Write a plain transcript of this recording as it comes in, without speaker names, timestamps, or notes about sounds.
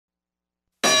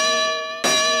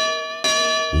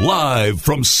Live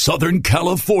from Southern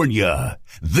California,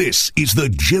 this is the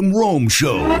Jim Rome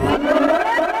Show.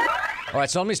 All right,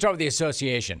 so let me start with the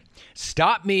association.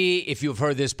 Stop me if you've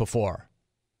heard this before,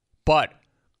 but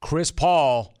Chris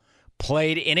Paul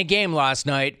played in a game last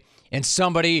night and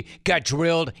somebody got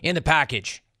drilled in the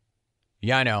package.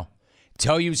 Yeah, I know.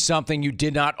 Tell you something you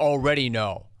did not already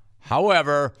know.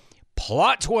 However,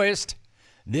 plot twist,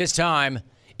 this time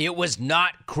it was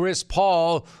not Chris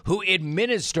Paul who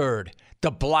administered the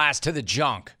blast to the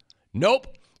junk.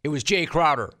 Nope, it was Jay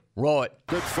Crowder. Roll it.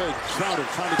 Good fake. Crowder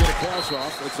trying to get a pass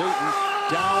off. It's Ayton.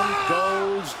 Down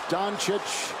goes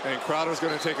Doncic. And Crowder's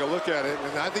going to take a look at it.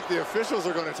 And I think the officials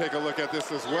are going to take a look at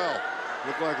this as well.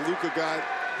 Looked like Luka got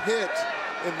hit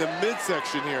in the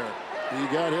midsection here. He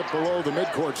got hit below the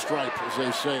midcourt stripe, as they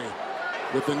say.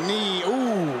 With the knee.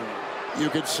 Ooh.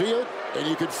 You could see it and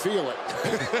you could feel it.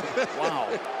 Wow.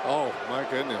 Oh, my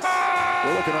goodness.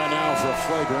 We're looking right now for a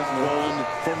flagrant. Well,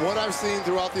 from what I've seen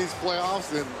throughout these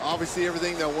playoffs and obviously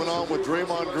everything that went on with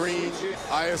Draymond Green,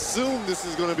 I assume this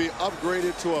is going to be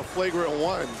upgraded to a flagrant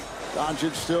one.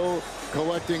 Doncic still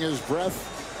collecting his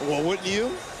breath. Well, wouldn't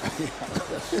you?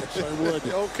 Yes, I would.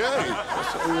 Okay.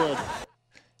 Yes, I would.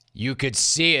 You could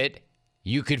see it.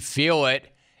 You could feel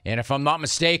it. And if I'm not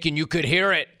mistaken, you could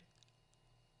hear it.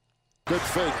 Good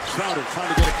fake. Crowder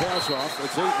trying to get a pass off.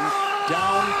 It's Ayton.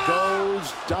 Down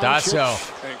goes Doncic.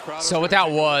 That's so what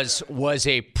that was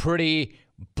a pretty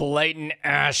blatant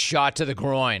ass shot to the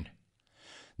groin.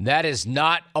 That is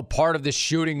not a part of the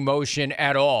shooting motion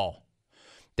at all.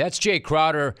 That's Jay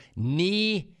Crowder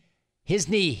his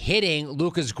knee hitting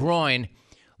Luka's groin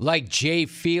like Jay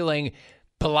Feely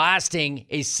blasting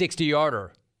a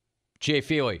 60-yarder. Jay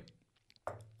Feely.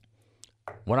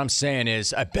 What I'm saying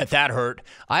is, I bet that hurt.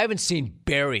 I haven't seen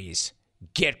berries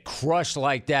get crushed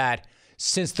like that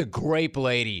since the grape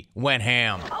lady went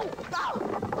ham.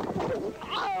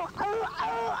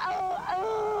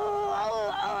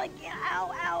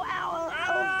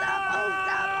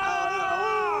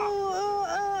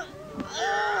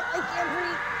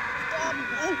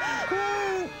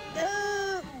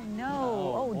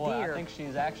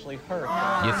 She's actually hurt.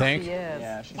 You think?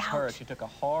 Yeah, she's hurt. She took a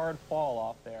hard fall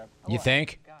off there. You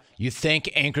think? You think,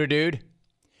 Anchor Dude?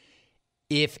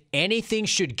 If anything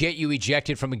should get you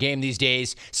ejected from a game these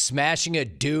days, smashing a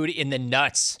dude in the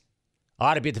nuts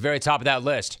ought to be at the very top of that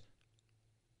list.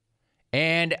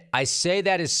 And I say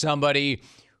that as somebody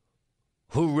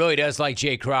who really does like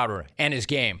Jay Crowder and his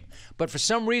game. But for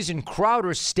some reason,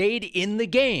 Crowder stayed in the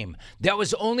game. That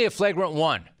was only a flagrant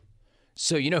one.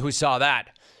 So you know who saw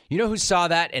that? You know who saw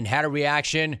that and had a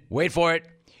reaction? Wait for it.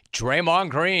 Draymond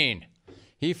Green.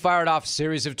 He fired off a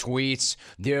series of tweets.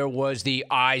 There was the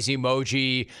eyes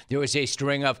emoji. There was a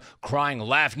string of crying,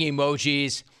 laughing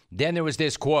emojis. Then there was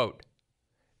this quote.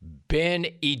 Been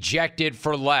ejected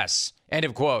for less. End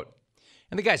of quote.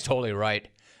 And the guy's totally right.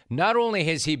 Not only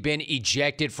has he been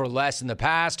ejected for less in the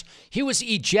past, he was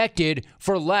ejected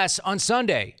for less on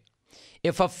Sunday.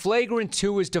 If a flagrant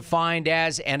 2 is defined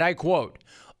as, and I quote,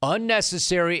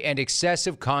 unnecessary and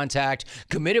excessive contact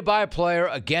committed by a player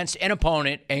against an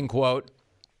opponent, end quote,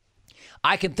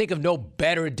 I can think of no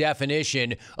better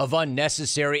definition of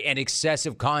unnecessary and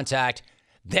excessive contact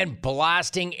than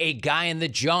blasting a guy in the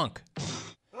junk.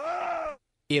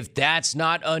 If that's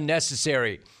not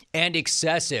unnecessary and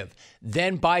excessive,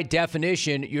 then by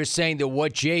definition, you're saying that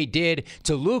what Jay did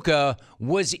to Luka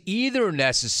was either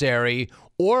necessary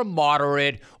or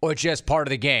moderate or just part of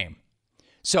the game.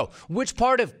 So, which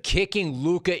part of kicking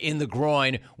Luka in the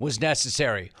groin was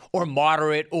necessary or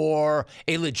moderate or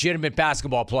a legitimate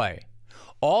basketball play?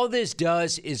 All this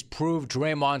does is prove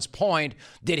Draymond's point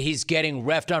that he's getting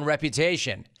reffed on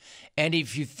reputation. And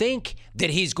if you think that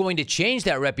he's going to change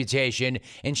that reputation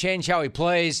and change how he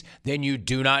plays, then you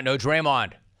do not know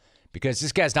Draymond. Because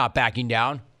this guy's not backing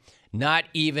down. Not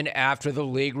even after the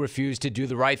league refused to do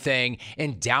the right thing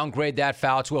and downgrade that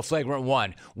foul to a flagrant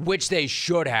 1, which they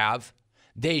should have.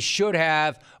 They should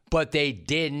have, but they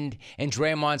didn't. And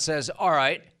Draymond says, all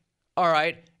right,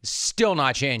 still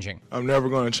not changing. I'm never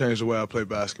going to change the way I play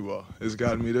basketball. It's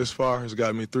gotten me this far. It's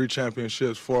gotten me 3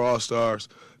 championships, 4 All-Stars,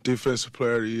 Defensive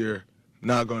Player of the Year.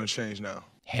 Not going to change now.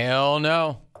 Hell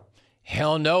no.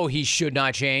 Hell no, he should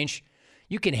not change.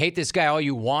 You can hate this guy all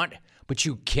you want, but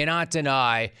you cannot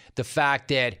deny the fact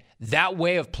that that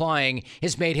way of playing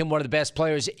has made him one of the best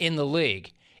players in the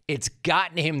league. It's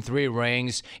gotten him 3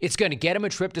 rings. It's going to get him a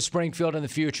trip to Springfield in the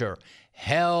future.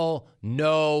 Hell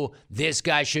no, this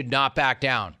guy should not back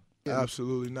down.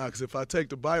 Absolutely not, because if I take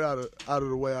the bite out of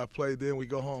the way I play, then we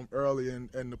go home early and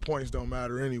the points don't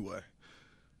matter anyway.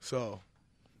 So,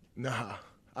 nah,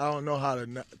 I don't know how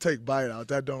to take bite out.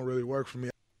 That don't really work for me.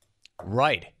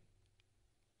 Right.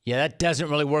 Yeah, that doesn't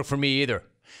really work for me either.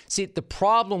 See, the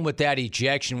problem with that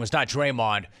ejection was not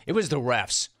Draymond. It was the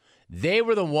refs. They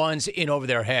were the ones in over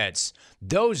their heads.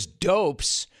 Those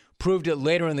dopes proved it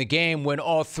later in the game when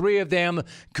all three of them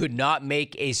could not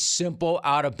make a simple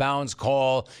out-of-bounds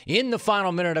call in the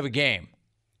final minute of a game.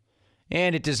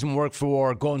 And it doesn't work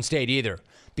for Golden State either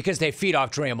because they feed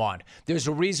off Draymond. There's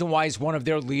a reason why he's one of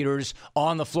their leaders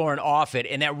on the floor and off it,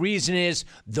 and that reason is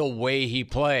the way he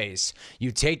plays.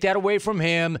 You take that away from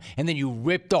him, and then you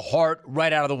rip the heart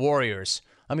right out of the Warriors.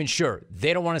 I mean, sure,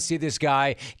 they don't want to see this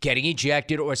guy getting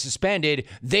ejected or suspended.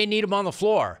 They need him on the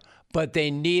floor, but they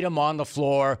need him on the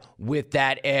floor with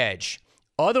that edge.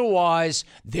 Otherwise,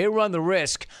 they run the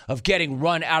risk of getting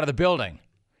run out of the building.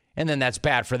 And then that's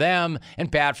bad for them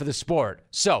and bad for the sport.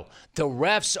 So the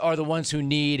refs are the ones who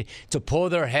need to pull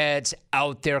their heads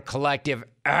out their collective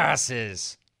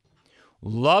asses.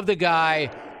 Love the guy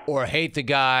or hate the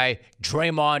guy,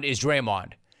 Draymond is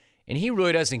Draymond. And he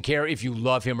really doesn't care if you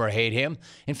love him or hate him.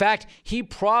 In fact, he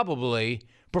probably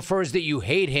prefers that you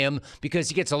hate him because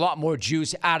he gets a lot more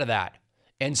juice out of that.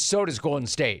 And so does Golden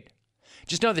State.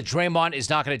 Just know that Draymond is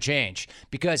not going to change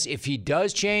because if he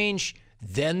does change,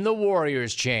 then the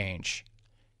Warriors change.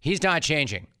 He's not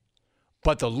changing,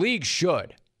 but the league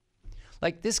should.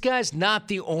 Like, this guy's not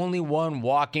the only one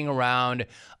walking around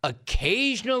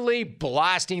occasionally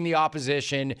blasting the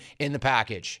opposition in the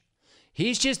package.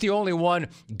 He's just the only one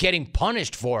getting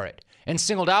punished for it and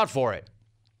singled out for it.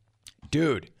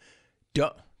 Dude,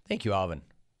 thank you, Alvin.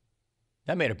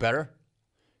 That made it better.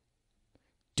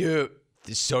 Dude,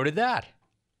 so did that.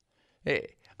 Hey,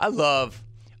 I love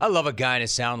a guy in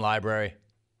his sound library.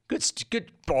 Good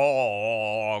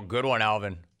one,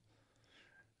 Alvin.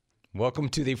 Welcome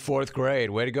to the 4th grade.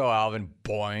 Way to go, Alvin.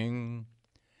 Boing.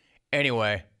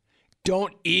 Anyway,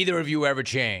 don't either of you ever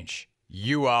change.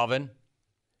 You, Alvin.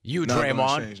 You, Not Draymond.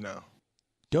 gonna change now.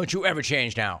 Don't you ever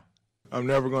change now. I'm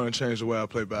never going to change the way I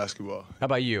play basketball. How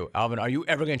about you, Alvin? Are you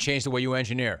ever going to change the way you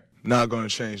engineer? Not going to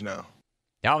change now.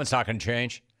 Alvin's not going to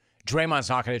change. Draymond's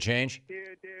not going to change.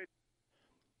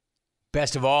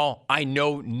 Best of all, I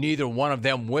know neither one of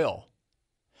them will.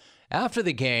 After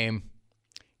the game,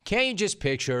 can't you just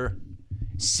picture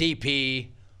CP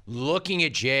looking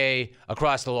at Jay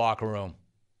across the locker room?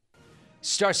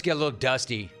 Starts to get a little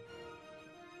dusty,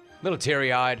 a little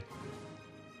teary-eyed.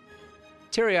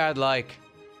 Teary-eyed like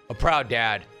a proud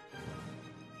dad.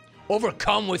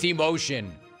 Overcome with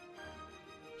emotion.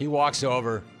 He walks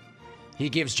over. He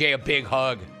gives Jay a big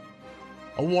hug,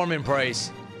 a warm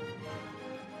embrace.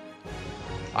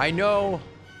 I know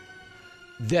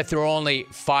that they're only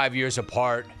 5 years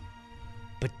apart,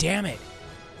 but damn it.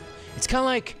 It's kind of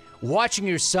like watching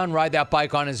your son ride that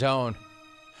bike on his own.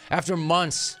 After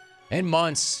months and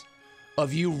months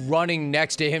of you running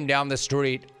next to him down the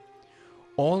street,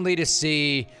 only to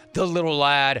see the little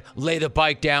lad lay the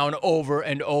bike down over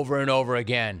and over and over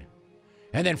again.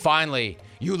 And then finally,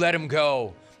 you let him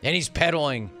go, and he's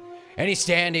pedaling, and he's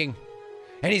standing,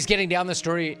 and he's getting down the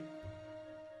street.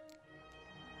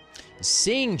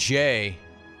 Seeing Jay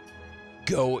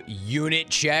go unit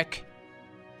check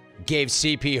gave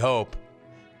CP hope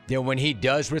that when he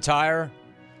does retire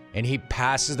and he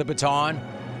passes the baton,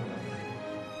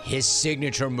 his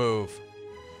signature move,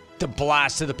 the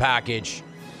blast to the package,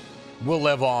 will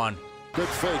live on. Good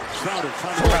fake. Crowder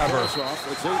trying to Forever. get the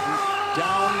off. It's Ayton.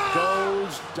 Down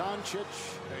goes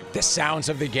Doncic. The sounds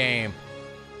of the game.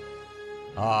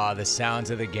 Ah, the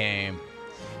sounds of the game.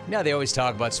 You know, they always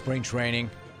talk about spring training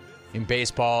in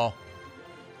baseball,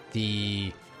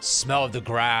 the smell of the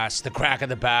grass, the crack of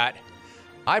the bat.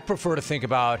 I prefer to think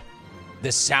about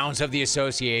the sounds of the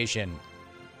association.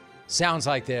 Sounds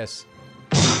like this.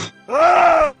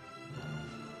 The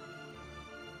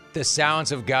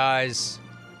sounds of guys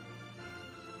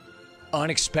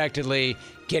unexpectedly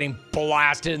getting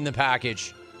blasted in the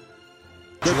package.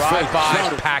 Good Drive-by fake.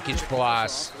 Crowder. package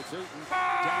blast. It's Ayton.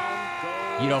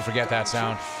 Down goes You don't forget that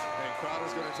sound. And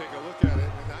Crowder's going to take a look at it.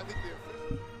 And I think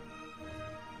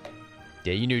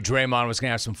Yeah, you knew Draymond was going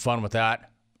to have some fun with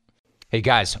that. Hey,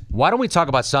 guys, why don't we talk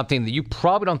about something that you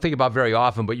probably don't think about very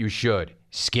often, but you should?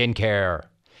 Skincare.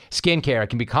 Skincare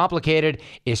can be complicated,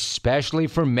 especially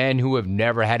for men who have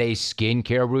never had a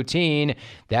skincare routine.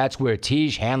 That's where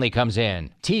Tiege Hanley comes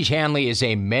in. Tiege Hanley is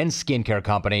a men's skincare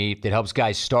company that helps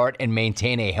guys start and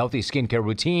maintain a healthy skincare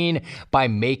routine by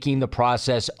making the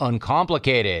process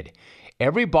uncomplicated.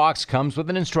 Every box comes with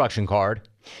an instruction card.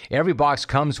 Every box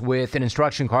comes with an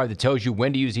instruction card that tells you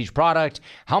when to use each product,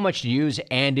 how much to use,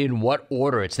 and in what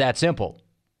order. It's that simple.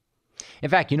 In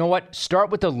fact, you know what?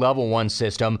 Start with the level 1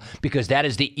 system because that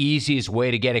is the easiest way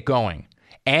to get it going.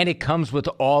 and it comes with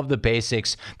all of the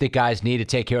basics that guys need to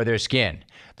take care of their skin.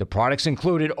 The products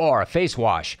included are a face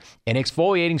wash, an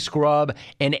exfoliating scrub,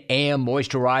 an AM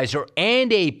moisturizer,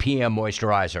 and a PM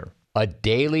moisturizer. A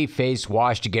daily face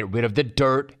wash to get rid of the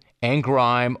dirt and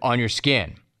grime on your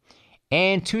skin.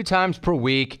 And 2 times per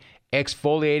week,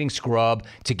 exfoliating scrub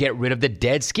to get rid of the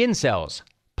dead skin cells.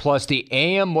 Plus, the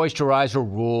AM moisturizer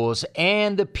rules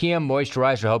and the PM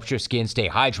moisturizer helps your skin stay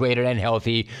hydrated and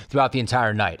healthy throughout the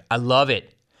entire night. I love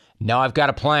it. Now I've got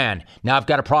a plan. Now I've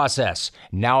got a process.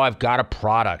 Now I've got a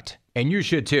product. And you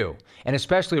should too. And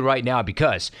especially right now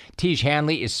because Tiege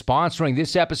Hanley is sponsoring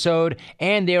this episode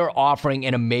and they're offering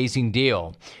an amazing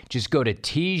deal. Just go to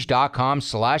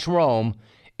Tiege.com/Rome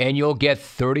and you'll get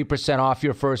 30% off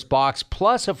your first box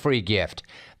plus a free gift.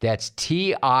 That's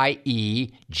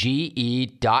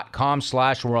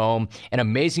TIEGE.com/Rome. An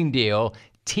amazing deal.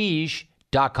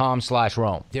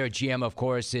 Tiege.com/Rome. Their GM, of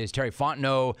course, is Terry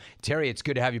Fontenot. Terry, it's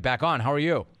good to have you back on. How are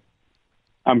you?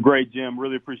 I'm great, Jim.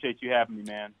 Really appreciate you having me,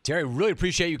 man. Terry, really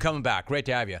appreciate you coming back. Great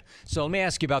to have you. So let me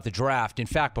ask you about the draft. In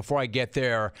fact, before I get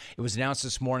there, it was announced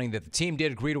this morning that the team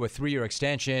did agree to a 3-year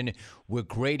extension with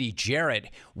Grady Jarrett.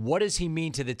 What does he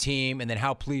mean to the team, and then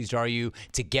how pleased are you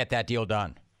to get that deal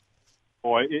done?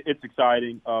 Boy, it's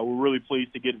exciting. We're really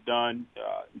pleased to get it done.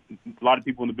 A lot of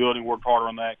people in the building worked harder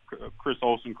on that. Chris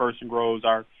Olsen, Kirsten Groves,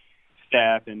 our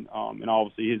staff, and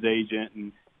obviously his agent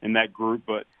and that group.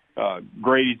 But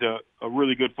Grady's a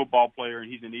really good football player,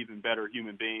 and he's an even better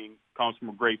human being. Comes from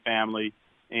a great family,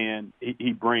 and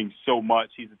he brings so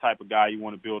much. He's the type of guy you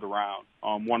want to build around.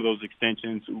 One of those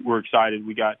extensions, we're excited.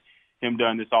 We got him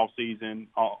done this offseason.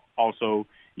 Also,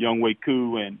 Younghoe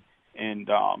Koo and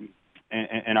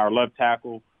our left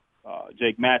tackle,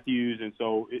 Jake Matthews. And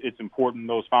so it's important,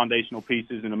 those foundational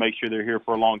pieces, and to make sure they're here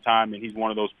for a long time. And he's one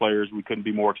of those players. We couldn't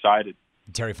be more excited.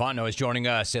 Terry Fontenot is joining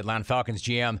us, Atlanta Falcons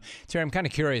GM. Terry, I'm kind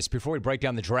of curious, before we break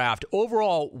down the draft,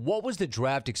 overall, what was the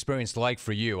draft experience like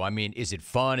for you? I mean, is it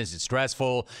fun? Is it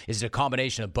stressful? Is it a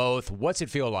combination of both? What's it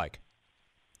feel like?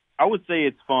 I would say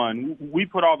it's fun. We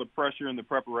put all the pressure in the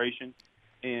preparation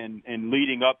and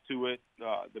leading up to it,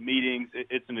 the meetings.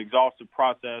 It's an exhaustive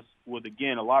process with,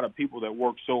 again, a lot of people that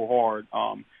work so hard.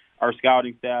 Our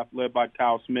scouting staff, led by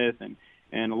Kyle Smith, and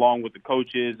along with the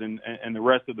coaches and the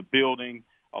rest of the building,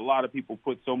 a lot of people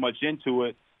put so much into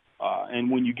it.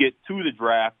 And when you get to the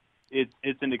draft,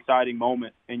 it's an exciting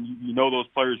moment. And you know those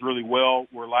players really well.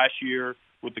 Where last year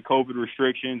with the COVID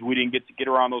restrictions, we didn't get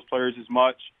around those players as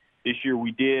much. This year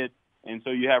we did. And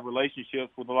so you have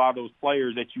relationships with a lot of those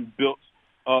players that you built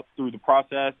up through the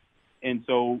process. And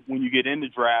so when you get in the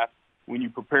draft, when you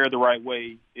prepare the right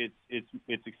way, it's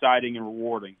exciting and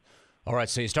rewarding. All right,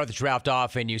 so you start the draft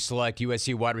off and you select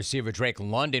USC wide receiver Drake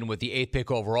London with the 8th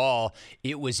pick overall.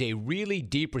 It was a really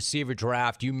deep receiver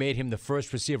draft. You made him the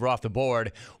first receiver off the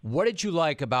board. What did you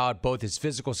like about both his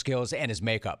physical skills and his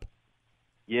makeup?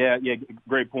 Yeah,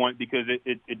 great point, because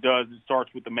it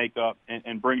starts with the makeup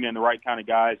and bringing in the right kind of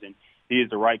guys, and he is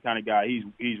the right kind of guy.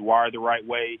 He's wired the right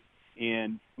way,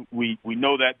 and we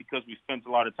know that because we spent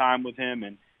a lot of time with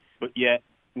him. But yet,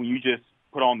 when you just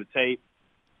put on the tape,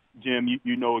 Jim,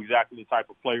 you know exactly the type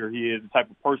of player he is, the type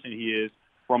of person he is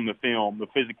from the film, the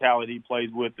physicality he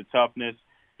plays with, the toughness.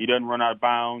 He doesn't run out of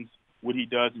bounds. What he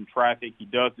does in traffic, he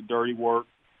does the dirty work,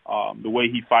 the way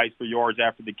he fights for yards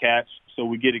after the catch. So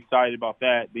we get excited about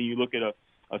that. Then you look at a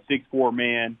 6'4"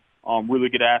 man, really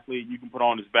good athlete. You can put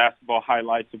on his basketball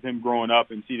highlights of him growing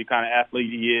up and see the kind of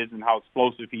athlete he is and how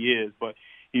explosive he is. But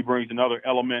he brings another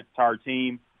element to our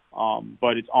team.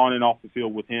 But it's on and off the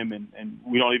field with him, and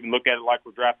we don't even look at it like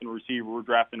we're drafting a receiver. We're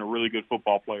drafting a really good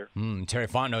football player. Terry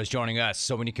Fontenot is joining us.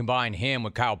 So when you combine him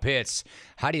with Kyle Pitts,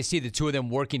 how do you see the two of them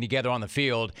working together on the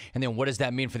field? And then what does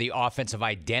that mean for the offensive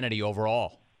identity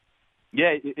overall?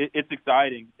 Yeah, it's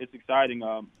exciting. It's exciting.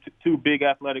 Two big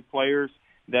athletic players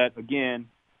that, again,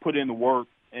 put in the work.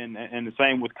 And the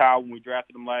same with Kyle. When we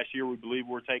drafted him last year, we believe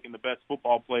we're taking the best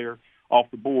football player off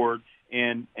the board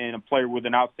and a player with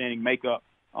an outstanding makeup.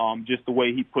 Just the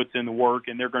way he puts in the work,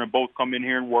 and they're going to both come in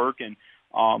here and work, and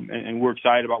we're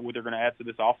excited about what they're going to add to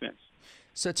this offense.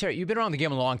 So, Terry, you've been around the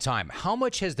game a long time. How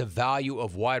much has the value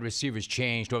of wide receivers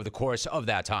changed over the course of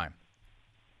that time?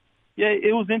 Yeah,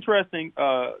 it was interesting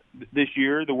this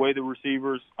year, the way the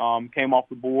receivers came off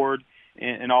the board,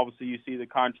 and obviously you see the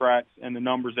contracts and the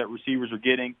numbers that receivers are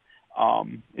getting.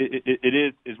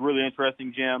 It is really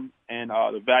interesting, Jim, and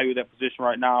the value of that position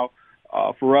right now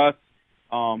for us.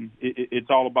 It's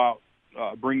all about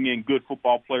bringing in good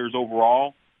football players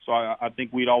overall. So I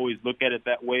think we'd always look at it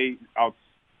that way,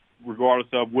 regardless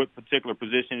of what particular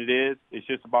position it is. It's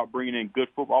just about bringing in good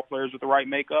football players with the right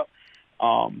makeup.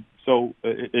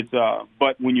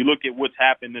 But when you look at what's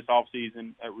happened this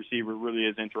offseason at receiver, it really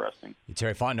is interesting.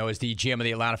 Terry Fontenot is the GM of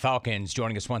the Atlanta Falcons,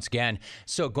 joining us once again.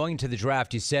 So going into the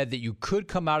draft, you said that you could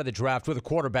come out of the draft with a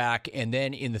quarterback, and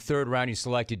then in the third round you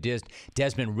selected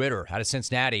Desmond Ridder out of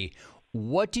Cincinnati.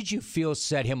 What did you feel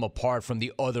set him apart from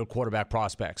the other quarterback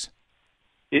prospects?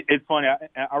 It's funny.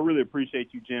 I really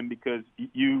appreciate you, Jim, because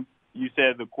you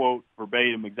said the quote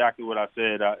verbatim exactly what I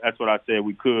said. That's what I said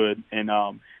we could, and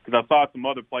because I saw some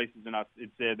other places and it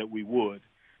said that we would,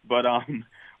 but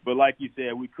like you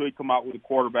said, we could come out with a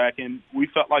quarterback, and we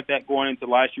felt like that going into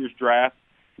last year's draft.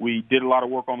 We did a lot of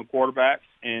work on the quarterbacks,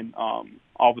 and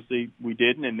obviously we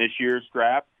didn't. In this year's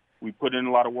draft, we put in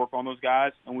a lot of work on those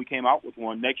guys, and we came out with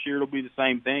one. Next year it'll be the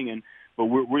same thing, but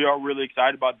we are really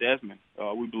excited about Desmond.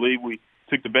 We believe we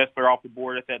took the best player off the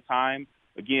board at that time.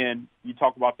 Again, you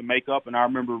talk about the makeup,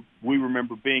 and we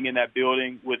remember being in that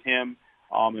building with him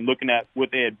and looking at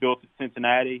what they had built at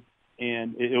Cincinnati,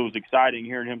 and it was exciting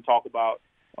hearing him talk about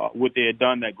what they had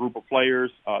done, that group of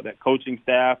players, that coaching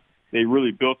staff. They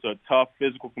really built a tough,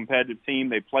 physical, competitive team.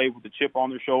 They played with a chip on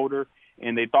their shoulder,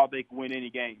 and they thought they could win any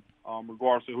game,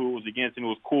 regardless of who it was against, and it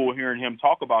was cool hearing him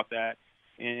talk about that,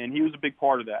 and he was a big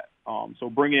part of that. So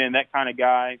bringing in that kind of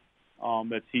guy,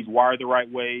 he's wired the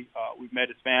right way. We've met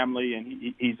his family,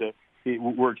 and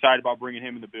we're excited about bringing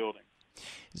him in the building.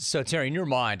 So, Terry, in your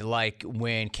mind, like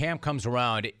when camp comes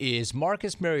around, is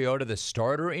Marcus Mariota the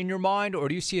starter in your mind, or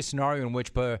do you see a scenario in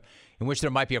which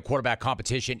there might be a quarterback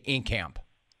competition in camp?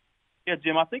 Yeah,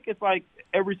 Jim, I think it's like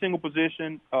every single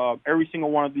position, every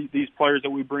single one of these players that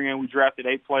we bring in. We drafted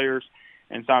 8 players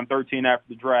and signed 13 after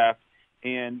the draft.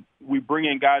 And we bring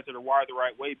in guys that are wired the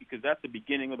right way because that's the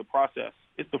beginning of the process.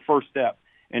 It's the first step.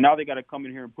 And now they got to come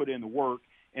in here and put in the work.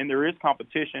 And there is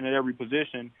competition at every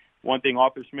position. One thing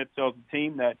Arthur Smith tells the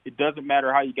team, that it doesn't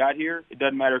matter how you got here. It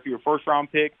doesn't matter if you're a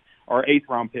first-round pick or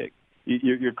 8th-round pick.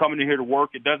 You're coming in here to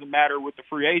work. It doesn't matter with the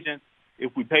free agents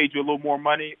if we paid you a little more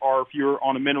money or if you're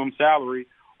on a minimum salary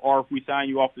or if we sign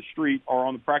you off the street or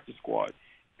on the practice squad.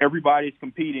 Everybody's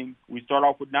competing. We start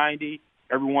off with 90.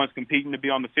 Everyone's competing to be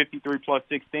on the 53 plus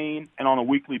 16, and on a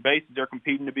weekly basis, they're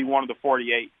competing to be one of the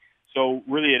 48. So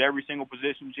really at every single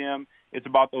position, Jim, it's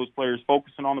about those players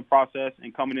focusing on the process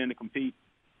and coming in to compete.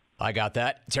 I got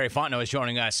that. Terry Fontenot is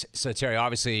joining us. So, Terry,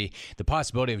 obviously the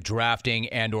possibility of drafting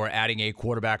and or adding a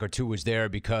quarterback or two was there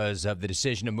because of the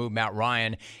decision to move Matt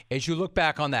Ryan. As you look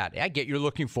back on that, I get you're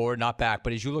looking forward, not back,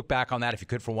 but as you look back on that, if you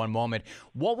could for one moment,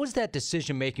 what was that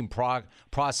decision-making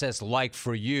process like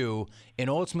for you, and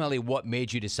ultimately what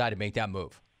made you decide to make that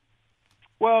move?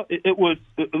 Well, it was,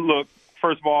 look,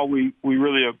 first of all, we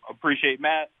really appreciate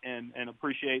Matt and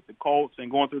appreciate the Colts and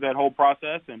going through that whole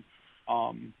process, and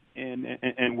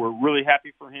we're really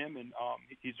happy for him, and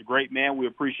he's a great man. We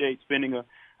appreciate spending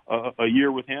a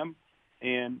year with him,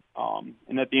 and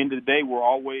at the end of the day, we're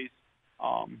always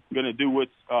going to do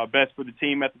what's best for the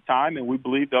team at the time, and we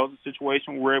believe that was a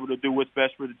situation where we're able to do what's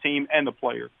best for the team and the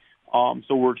player.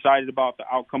 So we're excited about the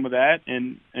outcome of that,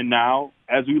 and now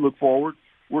as we look forward,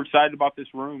 we're excited about this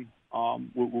room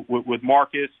with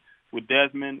Marcus, with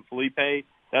Desmond, Felipe.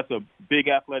 That's a big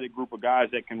athletic group of guys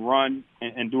that can run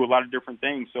and do a lot of different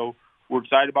things. So we're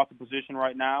excited about the position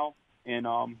right now. And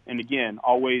again,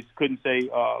 always couldn't say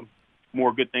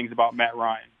more good things about Matt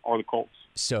Ryan or the Colts.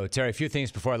 So, Terry, a few things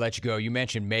before I let you go. You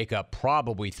mentioned makeup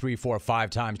probably 3, 4, 5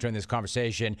 times during this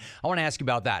conversation. I want to ask you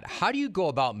about that. How do you go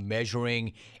about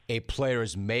measuring a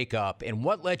player's makeup, and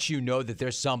what lets you know that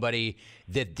there's somebody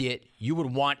that you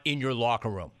would want in your locker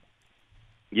room?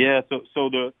 Yeah, so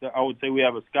I would say we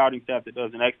have a scouting staff that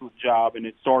does an excellent job, and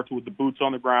it starts with the boots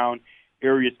on the ground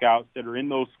area scouts that are in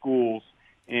those schools,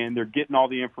 and they're getting all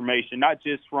the information, not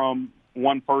just from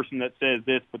one person that says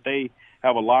this, but they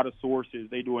have a lot of sources.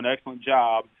 They do an excellent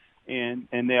job, and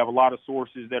they have a lot of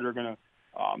sources that are going to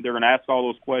they're going to ask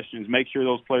all those questions, make sure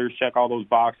those players check all those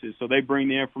boxes. So they bring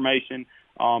the information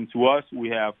to us. We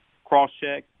have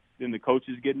cross-check, then the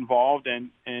coaches get involved,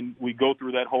 and we go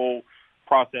through that whole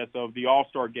process of the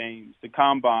All-Star games, the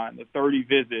Combine, the 30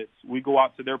 visits. We go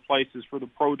out to their places for the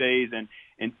pro days,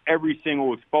 and every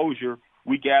single exposure,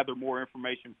 we gather more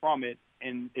information from it,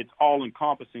 and it's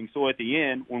all-encompassing. So at the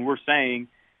end, when we're saying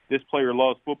this player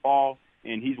loves football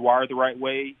and he's wired the right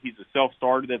way, he's a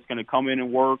self-starter that's going to come in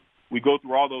and work, we go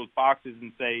through all those boxes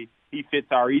and say he fits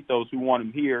our ethos, we want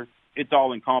him here. It's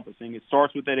all-encompassing. It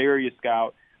starts with that area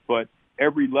scout, but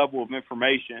every level of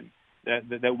information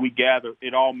that we gather,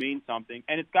 it all means something.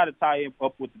 And it's got to tie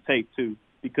up with the tape, too,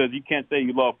 because you can't say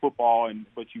you love football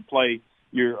but you play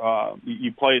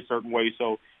you play a certain way.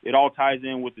 So it all ties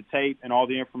in with the tape and all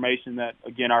the information that,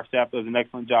 again, our staff does an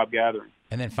excellent job gathering.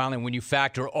 And then finally, when you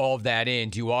factor all of that in,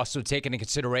 do you also take into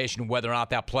consideration whether or not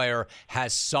that player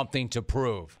has something to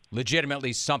prove,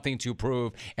 legitimately something to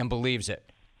prove, and believes it?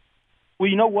 Well,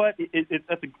 you know what?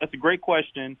 That's a great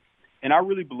question, and I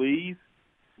really believe,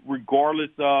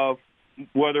 regardless of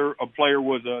whether a player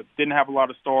didn't have a lot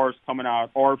of stars coming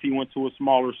out, or if he went to a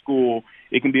smaller school,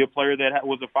 it can be a player that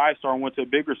was a 5-star and went to a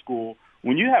bigger school.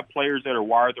 When you have players that are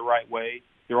wired the right way,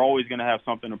 they're always going to have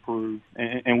something to prove,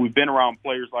 and we've been around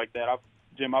players like that.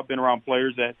 Jim, I've been around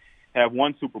players that have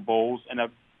won Super Bowls and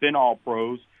have been all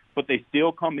pros, but they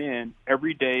still come in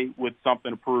every day with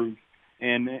something to prove,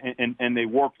 and they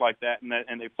work like that,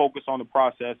 and they focus on the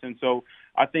process. And so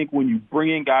I think when you bring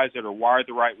in guys that are wired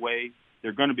the right way,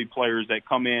 they're going to be players that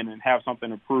come in and have something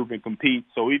to prove and compete.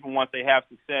 So even once they have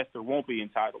success, there won't be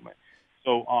entitlement.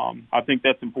 So I think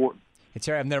that's important. Hey,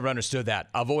 Terry, I've never understood that.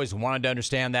 I've always wanted to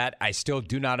understand that. I still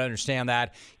do not understand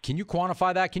that. Can you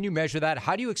quantify that? Can you measure that?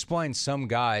 How do you explain some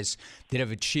guys that have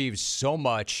achieved so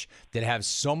much, that have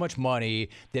so much money,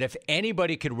 that if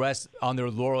anybody could rest on their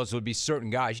laurels, it would be certain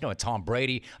guys? You know, Tom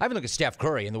Brady. I even look at Steph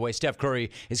Curry and the way Steph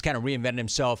Curry has kind of reinvented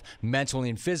himself mentally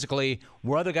and physically,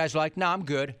 where other guys are like, nah, I'm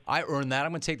good. I earned that.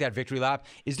 I'm going to take that victory lap.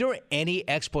 Is there any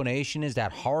explanation? Is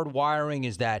that hardwiring?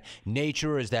 Is that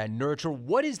nature? Is that nurture?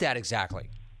 What is that exactly?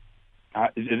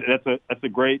 That's a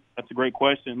great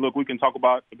question. Look, we can talk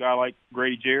about a guy like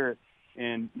Grady Jarrett,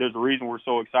 and there's a reason we're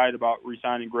so excited about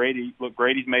re-signing Grady. Look,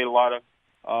 Grady's made a lot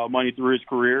of money through his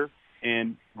career,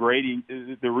 and Grady,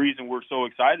 the reason we're so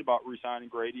excited about re-signing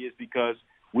Grady is because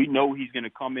we know he's going to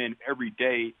come in every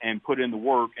day and put in the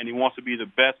work, and he wants to be the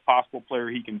best possible player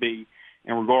he can be.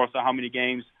 And regardless of how many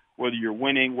games, whether you're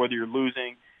winning, whether you're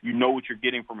losing, you know what you're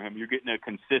getting from him. You're getting a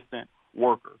consistent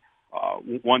worker,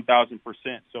 1,000%.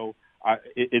 So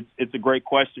it's a great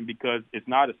question because it's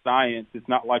not a science. It's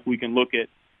not like we can look at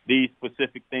these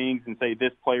specific things and say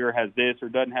this player has this or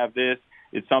doesn't have this.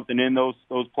 It's something in those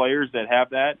players that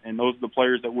have that, and those are the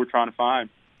players that we're trying to find.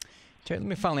 Terry, let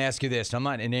me finally ask you this. I'm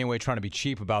not in any way trying to be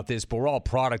cheap about this, but we're all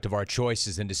product of our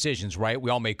choices and decisions, right?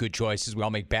 We all make good choices. We all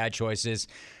make bad choices.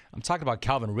 I'm talking about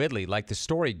Calvin Ridley. Like the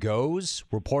story goes,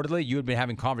 reportedly, you had been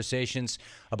having conversations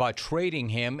about trading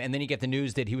him, and then you get the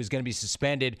news that he was going to be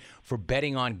suspended for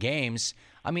betting on games.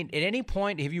 I mean, at any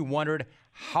point, have you wondered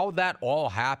how that all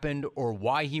happened or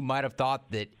why he might have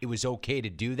thought that it was okay to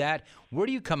do that? Where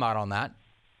do you come out on that?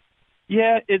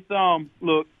 Yeah, it's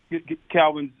look,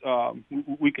 Calvin's.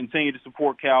 We continue to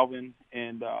support Calvin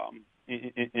and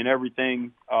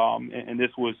everything. And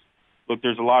this was. Look,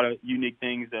 there's a lot of unique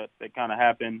things that kind of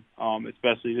happen,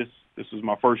 especially this was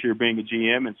my first year being a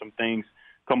GM, and some things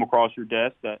come across your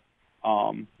desk that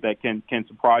can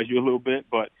surprise you a little bit.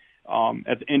 But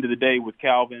at the end of the day, with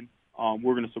Calvin,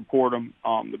 we're going to support him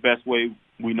the best way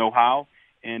we know how,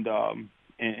 and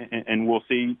we'll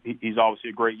see. He's obviously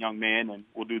a great young man, and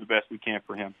we'll do the best we can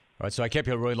for him. All right, so I kept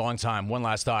you a really long time. One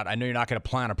last thought. I know you're not going to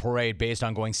plan a parade based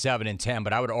on going 7-10,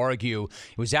 but I would argue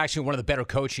it was actually one of the better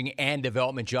coaching and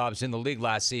development jobs in the league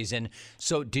last season.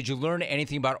 So did you learn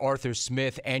anything about Arthur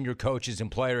Smith and your coaches and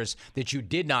players that you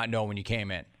did not know when you came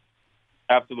in?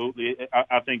 Absolutely.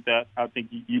 I think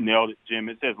you nailed it, Jim.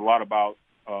 It says a lot about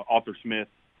Arthur Smith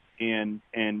and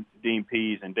Dean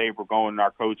Pease and Dave Ragone and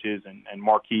our coaches and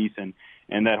Marquise and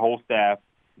that whole staff.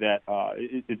 That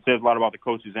it says a lot about the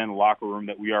coaches and the locker room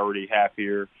that we already have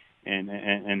here and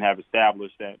have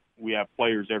established that we have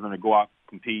players that are going to go out,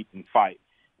 compete, and fight.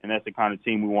 And that's the kind of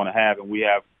team we want to have. And we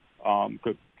have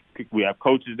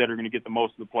coaches that are going to get the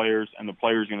most of the players, and the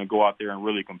players are going to go out there and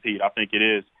really compete. I think it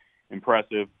is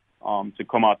impressive to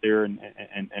come out there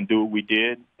and do what we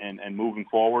did. And moving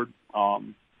forward,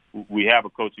 we have a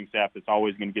coaching staff that's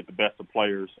always going to get the best of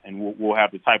players, and we'll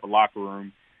have the type of locker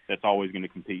room that's always going to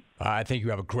compete. I think you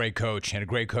have a great coach and a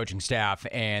great coaching staff,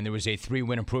 and there was a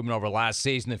 3-win improvement over last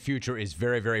season. The future is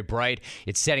very, very bright.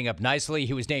 It's setting up nicely.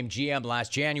 He was named GM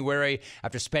last January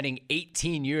after spending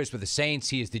 18 years with the Saints.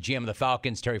 He is the GM of the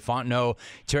Falcons, Terry Fontenot.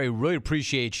 Terry, really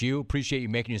appreciate you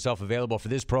making yourself available for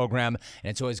this program,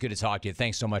 and it's always good to talk to you.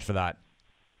 Thanks so much for that.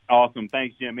 Awesome.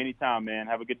 Thanks, Jim. Anytime, man.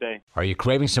 Have a good day. Are you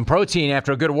craving some protein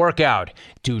after a good workout?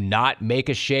 Do not make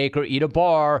a shake or eat a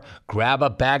bar. Grab a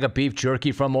bag of beef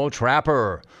jerky from Old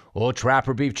Trapper. Old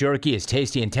Trapper beef jerky is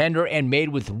tasty and tender and made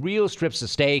with real strips of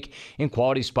steak and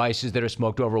quality spices that are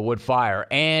smoked over a wood fire.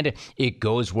 And it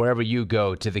goes wherever you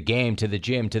go, to the game, to the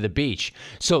gym, to the beach.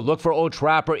 So look for Old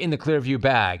Trapper in the Clearview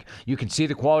bag. You can see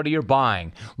the quality you're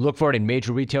buying. Look for it in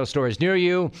major retail stores near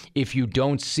you. If you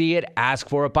don't see it, ask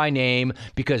for it by name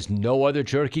because no other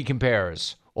jerky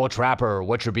compares. Old Trapper,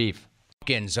 what's your beef?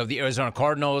 Hopkins of the Arizona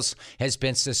Cardinals has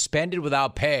been suspended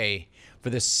without pay for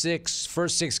the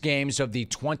first six games of the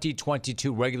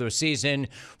 2022 regular season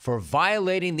for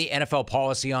violating the NFL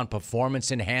policy on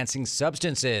performance-enhancing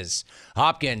substances.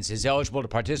 Hopkins is eligible to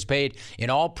participate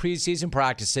in all preseason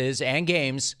practices and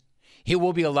games. He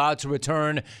will be allowed to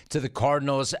return to the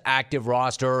Cardinals' active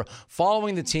roster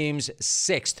following the team's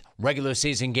sixth regular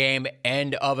season game.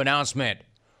 End of announcement.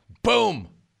 Boom!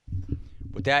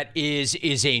 What that is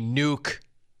a nuke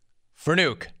for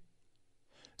Nuke.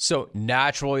 So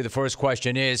naturally, the first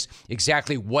question is,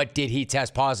 exactly what did he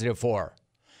test positive for?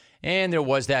 And there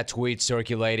was that tweet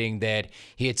circulating that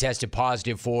he had tested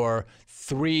positive for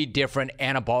 3 different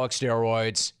anabolic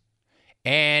steroids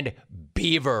and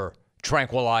beaver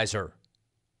tranquilizer.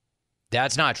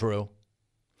 That's not true.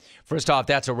 First off,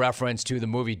 that's a reference to the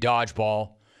movie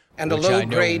Dodgeball. And a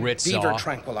low-grade beaver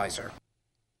tranquilizer.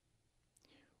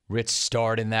 Rich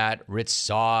starred in that. Rich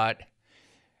saw it.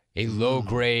 A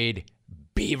low-grade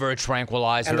beaver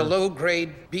tranquilizer. And a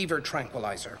low-grade beaver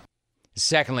tranquilizer.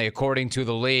 Secondly, according to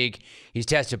the league, he's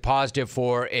tested positive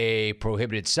for a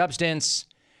prohibited substance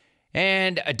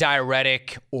and a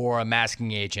diuretic or a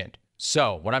masking agent.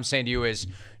 So what I'm saying to you is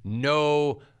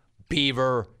no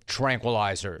beaver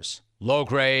tranquilizers. Low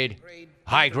grade,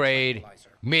 high grade,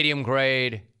 medium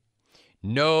grade.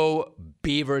 No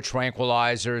beaver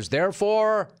tranquilizers.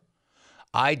 Therefore,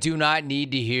 I do not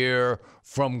need to hear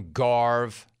from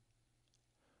Garv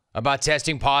about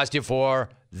testing positive for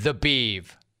the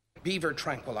beaver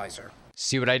tranquilizer.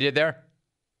 See what I did there?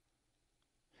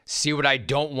 See what I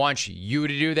don't want you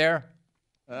to do there?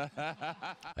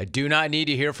 I do not need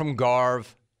to hear from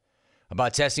Garv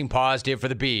about testing positive for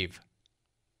the beav.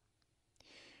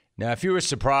 Now, if you were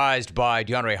surprised by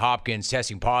DeAndre Hopkins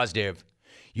testing positive,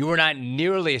 you were not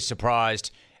nearly as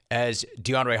surprised as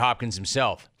DeAndre Hopkins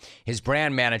himself. His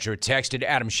brand manager texted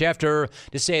Adam Schefter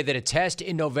to say that a test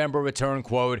in November returned,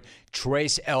 quote,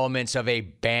 trace elements of a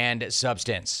banned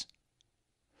substance.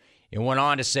 It went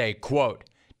on to say, quote,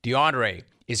 DeAndre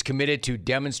is committed to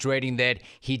demonstrating that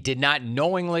he did not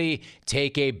knowingly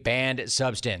take a banned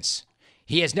substance.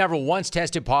 He has never once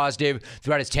tested positive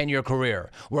throughout his 10-year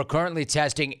career. We're currently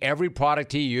testing every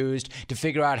product he used to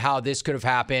figure out how this could have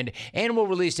happened, and we'll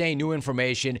release any new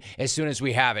information as soon as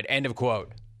we have it. End of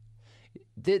quote.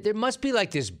 There must be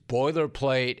like this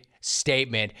boilerplate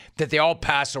statement that they all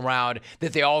pass around,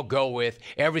 that they all go with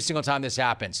every single time this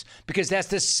happens, because that's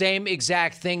the same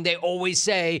exact thing they always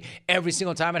say every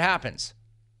single time it happens.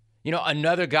 You know,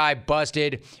 another guy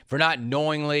busted for not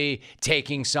knowingly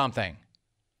taking something.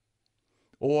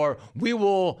 Or we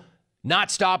will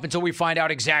not stop until we find out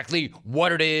exactly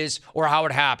what it is or how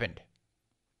it happened.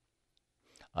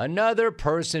 Another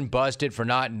person busted for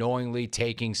not knowingly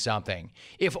taking something.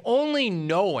 If only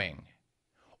knowing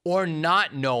or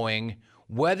not knowing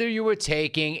whether you were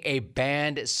taking a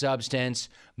banned substance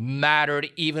mattered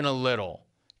even a little.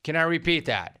 Can I repeat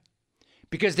that?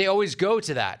 Because they always go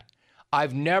to that.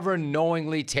 I've never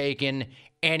knowingly taken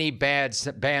any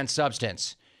banned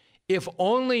substance. If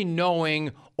only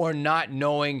knowing or not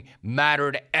knowing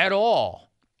mattered at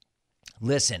all.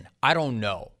 Listen, I don't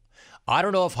know. I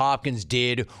don't know if Hopkins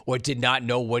did or did not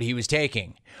know what he was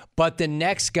taking. But the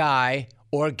next guy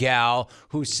or gal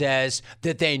who says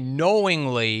that they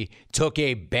knowingly took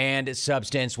a banned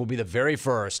substance will be the very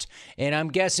first. And I'm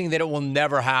guessing that it will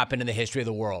never happen in the history of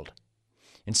the world.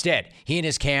 Instead, he and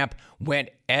his camp went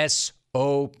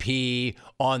SOP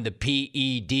on the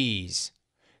PEDs.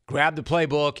 Grabbed the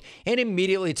playbook, and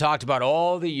immediately talked about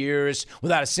all the years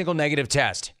without a single negative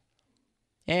test.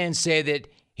 And say that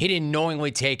he didn't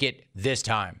knowingly take it this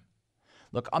time.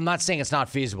 Look, I'm not saying it's not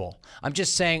feasible. I'm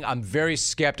just saying I'm very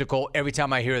skeptical every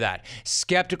time I hear that.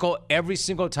 Skeptical every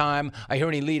single time I hear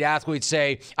an elite athlete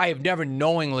say, I have never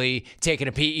knowingly taken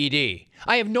a PED.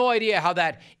 I have no idea how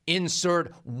that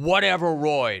insert whatever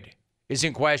roid is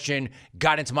in question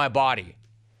got into my body.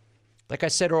 Like I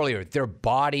said earlier, their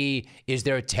body is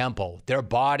their temple. Their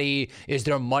body is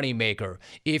their moneymaker.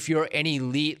 If you're an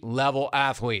elite level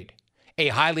athlete, a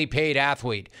highly paid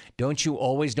athlete, don't you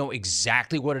always know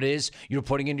exactly what it is you're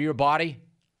putting into your body?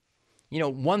 You know,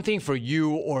 one thing for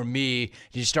you or me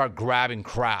to start grabbing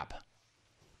crap.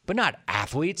 But not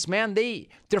athletes, man.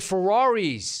 They're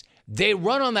Ferraris. They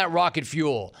run on that rocket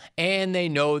fuel, and they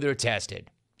know they're tested.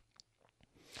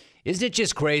 Isn't it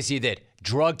just crazy that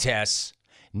drug tests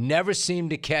never seem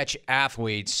to catch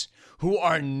athletes who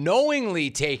are knowingly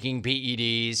taking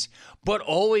PEDs, but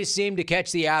always seem to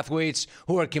catch the athletes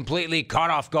who are completely caught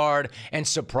off guard and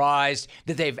surprised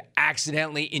that they've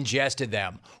accidentally ingested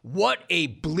them? What a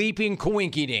bleeping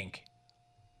coinkydink.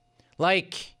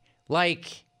 Like,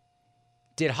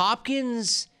 did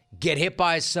Hopkins get hit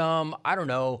by some, I don't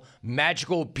know,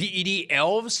 magical PED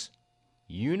elves?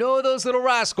 You know those little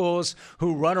rascals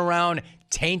who run around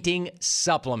tainting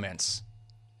supplements.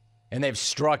 And they've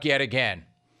struck yet again.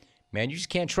 Man, you just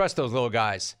can't trust those little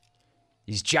guys.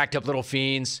 These jacked up little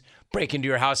fiends break into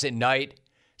your house at night,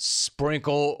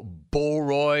 sprinkle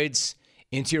Bowroids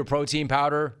into your protein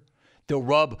powder. They'll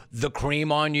rub the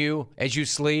cream on you as you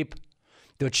sleep.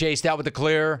 They'll chase that with the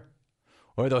clear.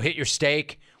 Or they'll hit your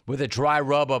steak with a dry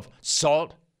rub of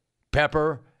salt,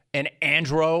 pepper, and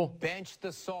andro. Bench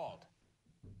the salt.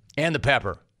 And the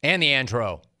pepper. And the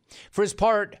andro. For his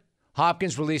part,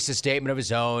 Hopkins released a statement of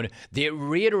his own that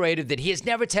reiterated that he has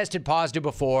never tested positive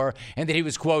before and that he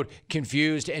was, quote,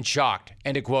 confused and shocked,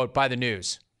 end of quote, by the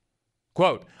news.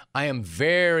 Quote, I am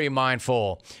very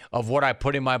mindful of what I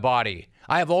put in my body.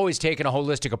 I have always taken a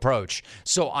holistic approach,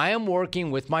 so I am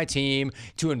working with my team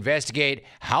to investigate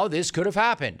how this could have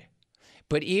happened.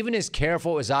 But even as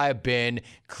careful as I have been,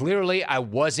 clearly I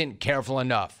wasn't careful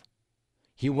enough.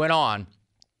 He went on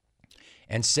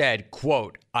and said,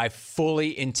 quote, I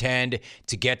fully intend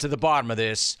to get to the bottom of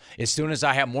this. As soon as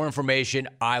I have more information,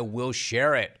 I will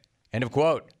share it. End of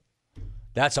quote.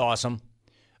 That's awesome.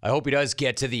 I hope he does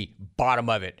get to the bottom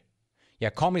of it. Yeah,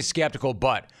 call me skeptical,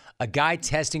 but a guy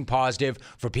testing positive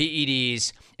for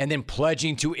PEDs and then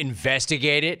pledging to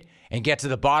investigate it and get to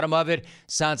the bottom of it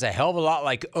sounds a hell of a lot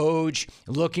like Oj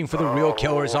looking for the real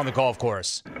killers on the golf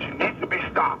course. It needs to be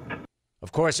stopped.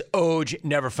 Of course, Oj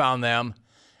never found them.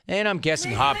 And I'm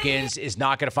guessing Hopkins is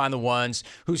not going to find the ones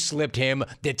who slipped him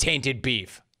the tainted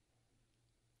beef.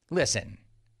 Listen,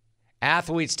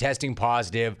 athletes testing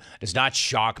positive does not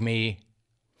shock me.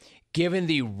 Given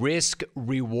the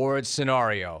risk-reward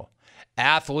scenario,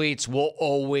 athletes will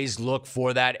always look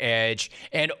for that edge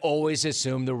and always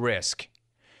assume the risk.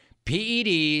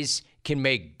 PEDs can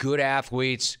make good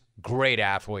athletes great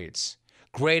athletes.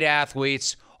 Great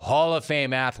athletes, Hall of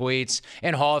Fame athletes,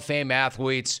 and Hall of Fame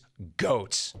athletes,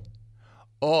 GOATs.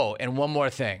 Oh, and one more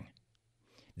thing.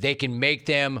 They can make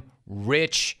them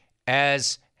rich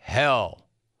as hell.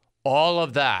 All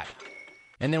of that.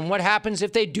 And then what happens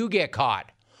if they do get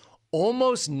caught?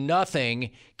 Almost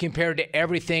nothing compared to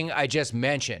everything I just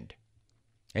mentioned.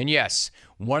 And yes,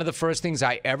 one of the first things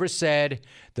I ever said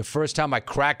the first time I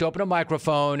cracked open a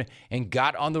microphone and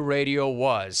got on the radio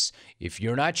was, if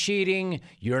you're not cheating,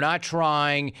 you're not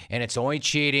trying, and it's only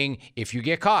cheating if you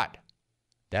get caught.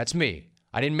 That's me.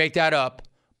 I didn't make that up,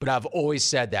 but I've always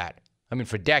said that. I mean,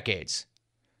 for decades.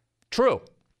 True.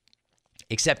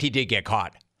 Except he did get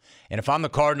caught. And if I'm the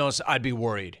Cardinals, I'd be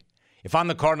worried. If I'm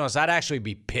the Cardinals, I'd actually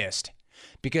be pissed.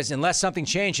 Because unless something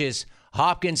changes,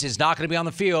 Hopkins is not going to be on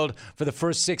the field for the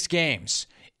first 6 games.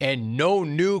 And no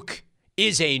nuke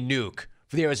is a nuke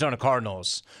for the Arizona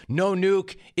Cardinals. No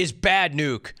nuke is bad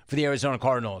nuke for the Arizona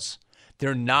Cardinals.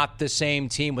 They're not the same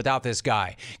team without this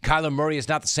guy. Kyler Murray is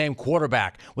not the same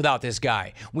quarterback without this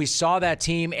guy. We saw that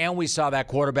team and we saw that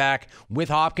quarterback with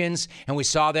Hopkins, and we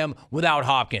saw them without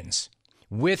Hopkins.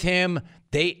 With him,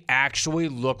 they actually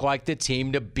look like the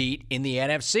team to beat in the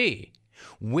NFC.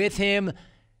 With him,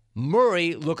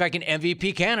 Murray looked like an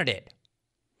MVP candidate.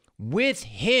 With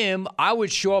him, I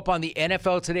would show up on the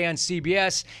NFL Today on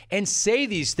CBS and say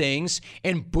these things,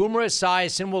 and Boomer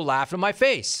Esiason will laugh in my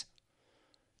face.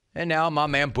 And now my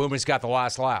man Boomer's got the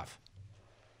last laugh.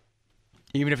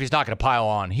 Even if he's not going to pile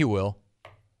on, he will.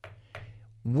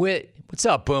 What's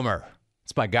up, Boomer?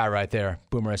 That's my guy right there,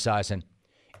 Boomer Esiason.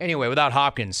 Anyway, without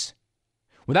Hopkins,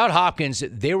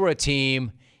 they were a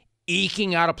team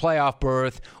eking out a playoff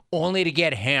berth only to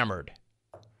get hammered.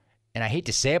 And I hate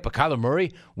to say it, but Kyler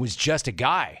Murray was just a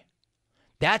guy.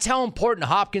 That's how important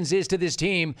Hopkins is to this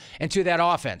team and to that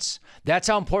offense. That's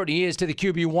how important he is to the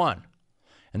QB1.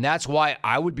 And that's why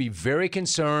I would be very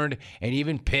concerned and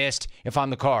even pissed if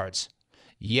I'm the Cards.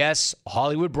 Yes,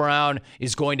 Hollywood Brown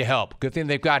is going to help. Good thing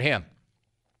they've got him.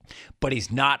 But he's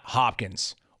not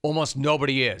Hopkins. Almost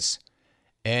nobody is.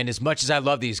 And as much as I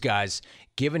love these guys,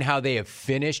 given how they have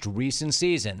finished recent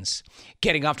seasons,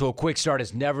 getting off to a quick start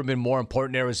has never been more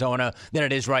important in Arizona than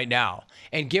it is right now.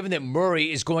 And given that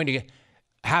Murray is going to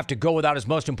have to go without his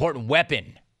most important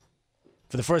weapon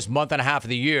for the first month and a half of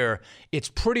the year, it's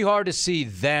pretty hard to see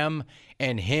them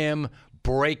and him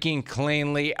breaking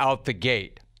cleanly out the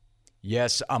gate.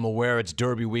 Yes, I'm aware it's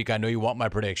Derby week. I know you want my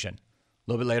prediction.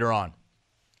 A little bit later on.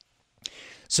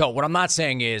 So what I'm not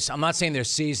saying their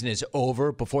season is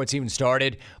over before it's even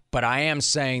started, but I am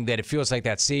saying that it feels like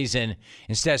that season,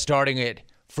 instead of starting at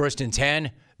 1st and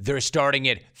 10, they're starting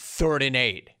at 3rd and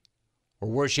 8. Or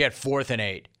worse yet, 4th and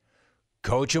 8.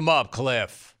 Coach them up,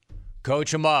 Cliff.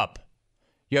 Coach them up.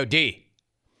 Yo, D,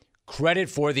 credit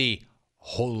for the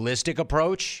holistic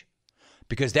approach,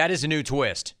 because that is a new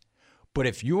twist. But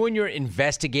if you and your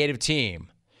investigative team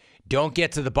don't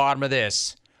get to the bottom of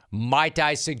this, might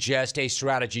I suggest a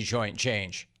strategy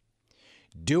change?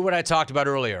 Do what I talked about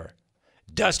earlier.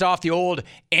 Dust off the old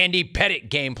Andy Pettitte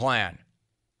game plan.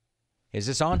 Is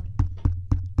this on?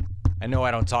 I know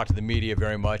I don't talk to the media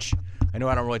very much. I know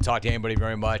I don't really talk to anybody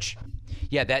very much.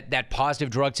 Yeah, that positive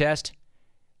drug test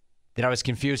that I was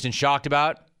confused and shocked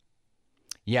about.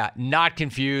 Yeah, not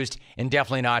confused and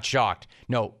definitely not shocked.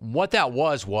 No, what that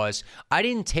was I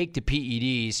didn't take the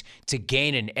PEDs to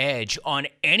gain an edge on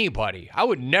anybody. I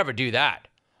would never do that.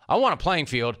 I want a playing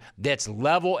field that's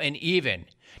level and even.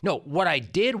 No, what I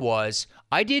did was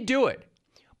I did do it,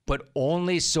 but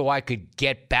only so I could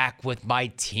get back with my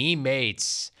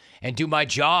teammates and do my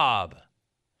job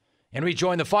and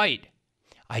rejoin the fight.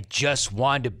 I just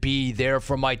wanted to be there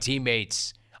for my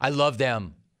teammates. I love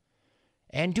them.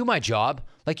 And do my job.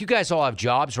 Like, you guys all have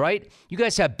jobs, right? You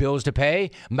guys have bills to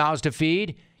pay, mouths to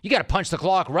feed. You got to punch the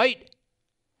clock, right?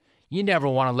 You never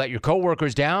want to let your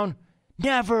coworkers down.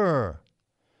 Never.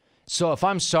 So if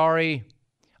I'm sorry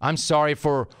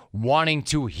for wanting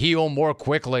to heal more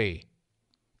quickly.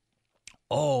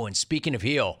 Oh, and speaking of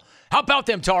heal, how about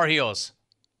them Tar Heels?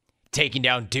 Taking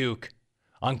down Duke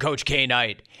on Coach K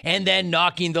night and then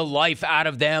knocking the life out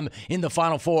of them in the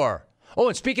Final Four. Oh,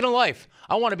 and speaking of life,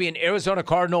 I want to be an Arizona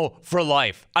Cardinal for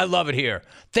life. I love it here.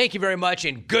 Thank you very much,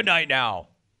 and good night now.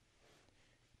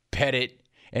 Pettitte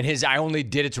and his I only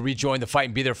did it to rejoin the fight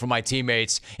and be there for my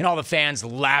teammates, and all the fans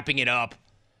lapping it up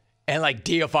and like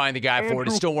deifying the guy for it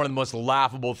is still one of the most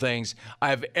laughable things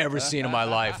I've ever seen in my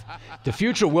life. The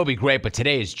future will be great, but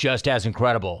today is just as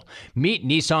incredible. Meet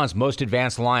Nissan's most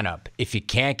advanced lineup. If you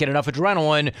can't get enough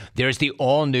adrenaline, there's the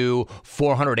all-new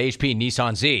 400 HP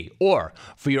Nissan Z. Or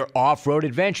for your off-road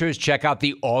adventures, check out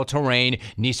the all-terrain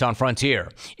Nissan Frontier.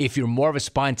 If you're more of a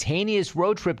spontaneous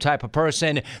road trip type of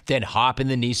person, then hop in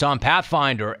the Nissan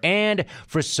Pathfinder. And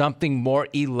for something more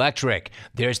electric,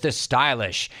 there's the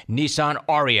stylish Nissan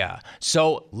Ariya.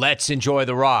 So let's enjoy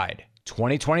the ride.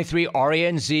 2023 Ariya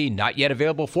and Z not yet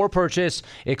available for purchase.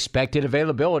 Expected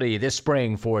availability this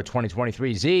spring for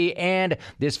 2023 Z and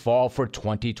this fall for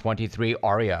 2023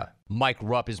 Ariya. Mike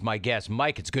Rupp is my guest.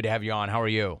 Mike, it's good to have you on. How are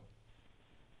you?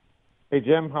 Hey,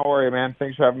 Jim. How are you, man?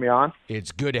 Thanks for having me on.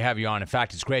 It's good to have you on. In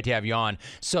fact, it's great to have you on.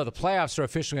 So the playoffs are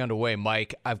officially underway,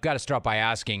 Mike. I've got to start by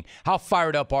asking, how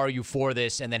fired up are you for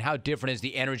this? And then how different is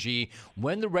the energy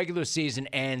when the regular season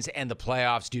ends and the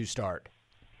playoffs do start?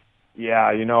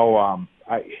 Yeah,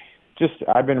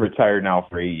 I've been retired now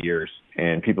for 8 years,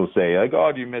 and people say, like,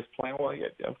 oh, do you miss playing? Well, yeah,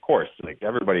 of course. Like,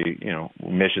 everybody,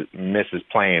 misses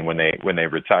playing when they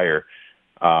retire.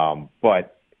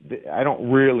 But I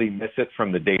don't really miss it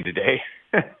from the day-to-day.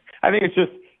 I think it's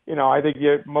just, I think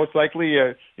most likely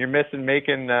you're missing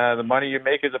making the money you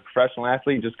make as a professional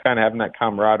athlete, just kind of having that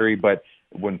camaraderie. But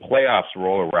when playoffs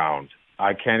roll around,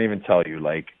 I can't even tell you,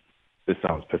 like, this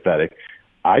sounds pathetic.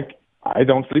 I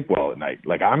don't sleep well at night.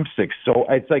 Like, I'm sick. So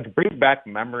it's like brings back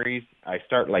memories. I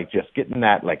start like just getting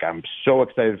that, like, I'm so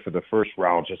excited for the first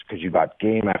round just because you got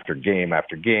game after game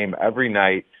after game every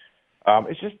night.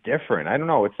 It's just different. I don't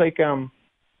know. It's like,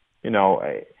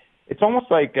 it's almost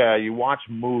like you watch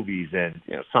movies and,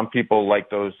 some people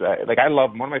like those. Like, I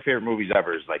love one of my favorite movies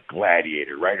ever is like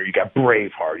Gladiator, right? Or you got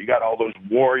Braveheart. You got all those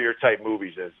warrior type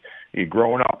movies as you're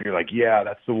growing up. You're like, yeah,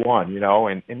 that's the one,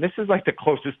 And this is like the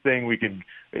closest thing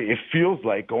it feels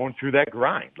like going through that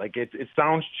grind. Like, it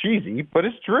sounds cheesy, but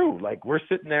it's true. Like, we're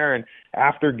sitting there and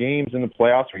after games in the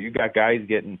playoffs where you got guys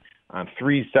getting on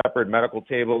 3 separate medical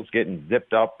tables, getting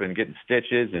zipped up and getting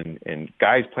stitches, and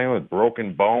guys playing with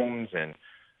broken bones, and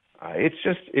it's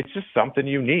just something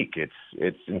unique.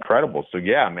 It's incredible. So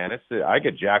yeah, man, I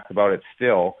get jacked about it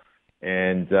still.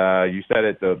 And you said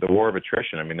it, the war of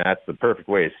attrition. I mean, that's the perfect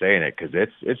way of saying it, because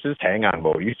it's just hang on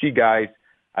mode. You see guys.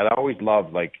 I always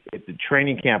love, like, at the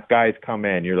training camp, guys come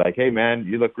in. You're like, hey, man,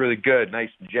 you look really good, nice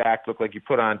and jacked, look like you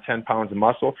put on 10 pounds of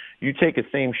muscle. You take the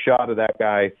same shot of that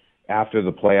guy after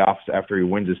the playoffs, after he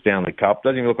wins the Stanley Cup,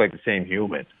 doesn't even look like the same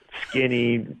human.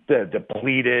 Skinny,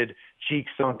 depleted,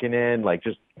 cheeks sunken in, like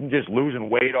just losing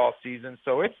weight all season.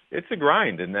 So it's a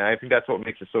grind, and I think that's what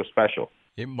makes it so special.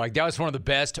 Yeah, Mike, that was one of the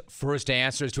best first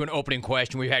answers to an opening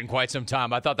question we've had in quite some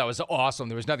time. I thought that was awesome.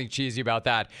 There was nothing cheesy about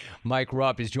that. Mike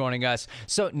Rupp is joining us.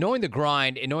 So knowing the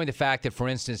grind and knowing the fact that, for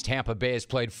instance, Tampa Bay has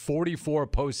played 44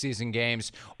 postseason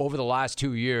games over the last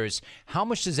 2 years, how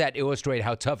much does that illustrate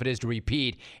how tough it is to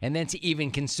repeat and then to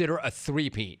even consider a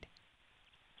three-peat?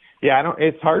 Yeah,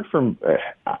 it's hard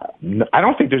I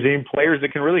don't think there's any players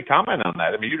that can really comment on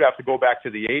that. I mean, you'd have to go back to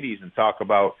the 80s and talk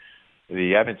about,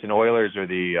 the Edmonton Oilers or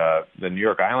the New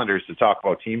York Islanders to talk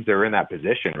about teams that are in that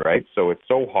position, right? So it's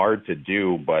so hard to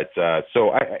do. But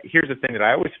here's the thing that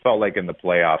I always felt like in the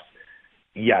playoffs.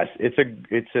 Yes, it's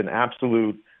an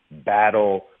absolute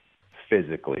battle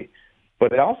physically,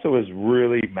 but it also is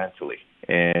really mentally.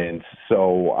 And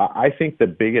so I think the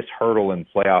biggest hurdle in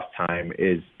playoff time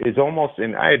is almost,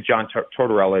 and I had John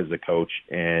Tortorella as the coach,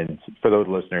 and for those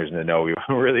listeners that know, we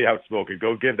were really outspoken.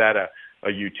 Go give that a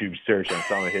YouTube search on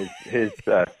some of his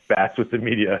spats with the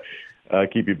media,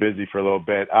 keep you busy for a little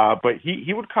bit. But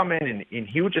he would come in and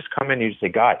he would just come in and he'd say,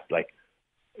 guys, like,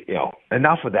 you know,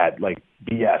 enough of that, like,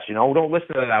 BS, you know, don't listen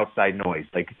to that outside noise.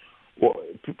 Like, well,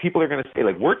 people are going to say,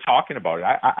 like, we're talking about it.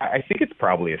 I think it's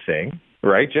probably a thing,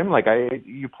 right, Jim? Like,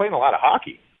 you're playing a lot of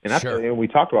hockey. And that's, sure. You know, we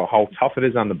talked about how tough it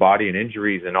is on the body and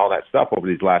injuries and all that stuff over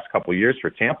these last couple of years for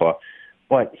Tampa.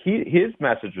 But his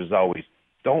message was always,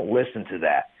 don't listen to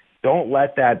that. Don't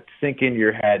let that sink in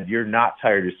your head. You're not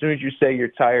tired. As soon as you say you're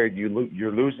tired,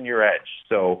 you're losing your edge.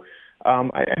 So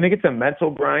I think it's a mental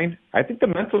grind. I think the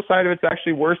mental side of it's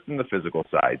actually worse than the physical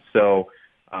side. So,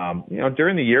 you know,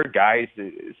 during the year, guys,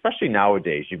 especially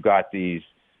nowadays, you've got these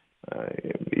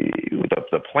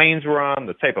the planes we're on,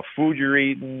 the type of food you're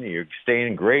eating, you're staying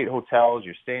in great hotels,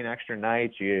 you're staying extra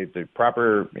nights, you the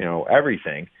proper, you know,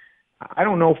 everything. I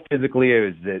don't know physically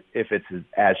if it's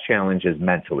as challenged as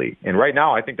mentally. And right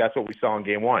now, I think that's what we saw in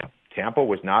Game 1. Tampa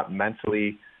was not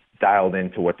mentally dialed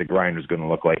into what the grind was going to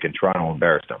look like, and Toronto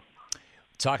embarrassed them.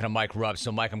 Talking to Mike Rupp.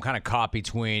 So, Mike, I'm kind of caught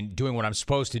between doing what I'm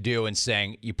supposed to do and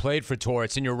saying, you played for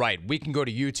Torts, and you're right. We can go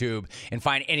to YouTube and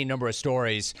find any number of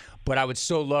stories, but I would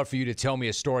so love for you to tell me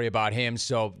a story about him.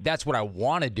 So that's what I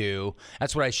want to do.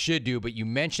 That's what I should do. But you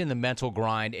mentioned the mental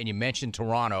grind, and you mentioned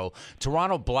Toronto.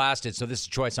 Toronto blasted, so this is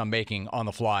a choice I'm making on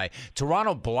the fly.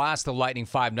 Toronto blasted the Lightning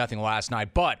 5-0 last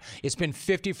night, but it's been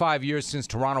 55 years since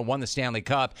Toronto won the Stanley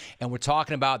Cup, and we're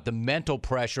talking about the mental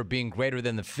pressure being greater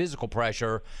than the physical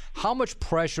pressure. How much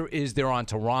pressure is there on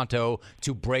Toronto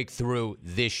to break through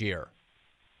this year?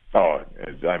 Oh,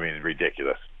 I mean, it's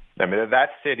ridiculous. I mean, that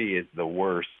city is the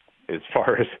worst as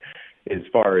far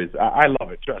as I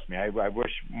love it. Trust me. I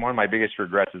wish, one of my biggest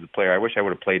regrets as a player, I wish I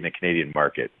would have played in the Canadian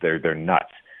market. They're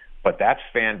nuts. But that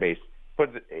fan base, but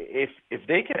if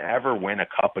they can ever win a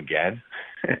cup again,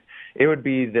 it would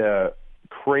be the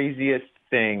craziest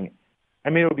thing. I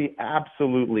mean, it would be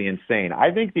absolutely insane.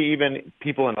 I think even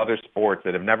people in other sports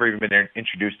that have never even been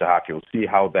introduced to hockey will see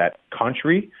how that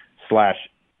country /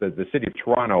 the city of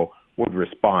Toronto would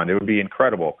respond. It would be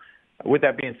incredible. With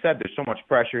that being said, there's so much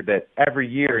pressure that every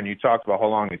year, and you talked about how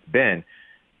long it's been,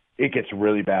 it gets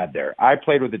really bad there. I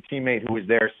played with a teammate who was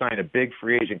there, signed a big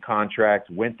free agent contract,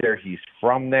 went there. He's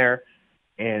from there,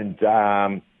 and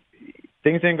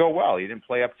things didn't go well. He didn't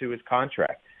play up to his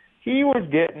contract. He was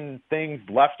getting things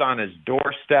left on his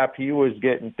doorstep. He was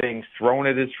getting things thrown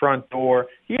at his front door.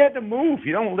 He had to move.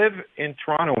 He don't live in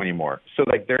Toronto anymore. So,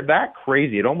 like, they're that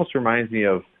crazy. It almost reminds me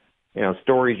of, you know,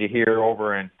 stories you hear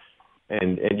over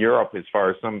in Europe as far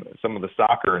as some of the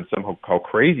soccer and how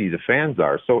crazy the fans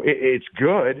are. So it's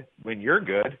good when you're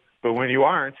good, but when you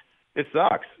aren't, it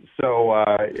sucks. So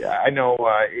I know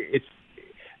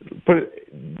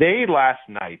they last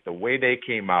night, the way they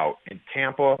came out, and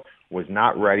Tampa was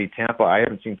not ready. Tampa, I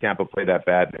haven't seen Tampa play that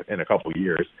bad in a couple of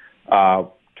years.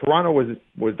 Toronto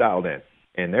was dialed in,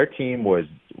 and their team was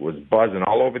buzzing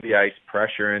all over the ice,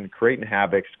 pressuring, creating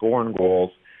havoc, scoring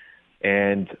goals,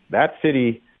 and that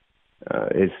city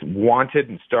is wanted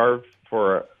and starved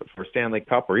for Stanley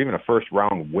Cup or even a first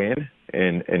round win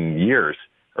in years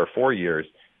or 4 years.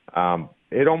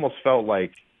 It almost felt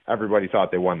like everybody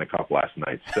thought they won the Cup last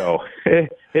night. So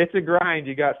it's a grind.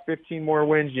 You got 15 more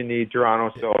wins you need,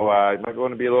 Toronto. So I'm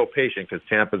going to be a little patient because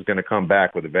Tampa's going to come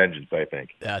back with a vengeance, I think.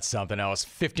 That's something else.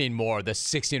 15 more. The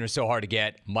 16 are so hard to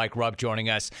get. Mike Rupp joining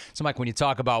us. So, Mike, when you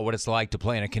talk about what it's like to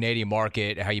play in a Canadian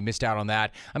market, how you missed out on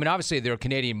that, I mean, obviously there are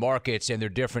Canadian markets and they're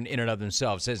different in and of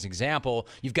themselves. As an example,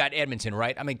 you've got Edmonton,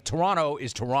 right? I mean, Toronto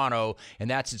is Toronto, and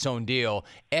that's its own deal.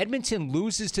 Edmonton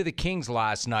loses to the Kings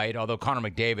last night, although Connor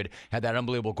McDavid had that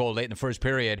unbelievable goal late in the first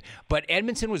period. But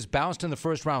Edmonton was bounced in the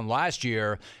first round last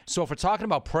year. So if we're talking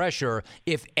about pressure,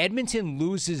 if Edmonton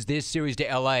loses this series to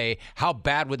LA, how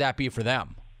bad would that be for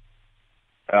them?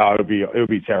 It would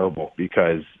be terrible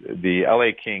because the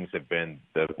LA Kings have been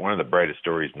one of the brightest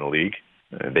stories in the league.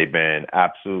 They've been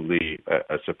absolutely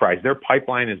a surprise. Their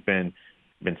pipeline has been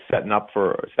setting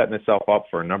itself up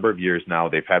for a number of years now.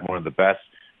 They've had one of the best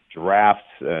drafts,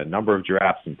 number of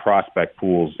drafts and prospect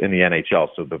pools in the NHL.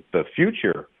 So the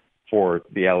future for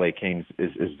the LA Kings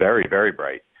is very, very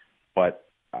bright. But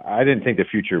I didn't think the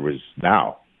future was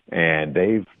now. And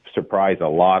they've surprise a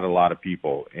lot of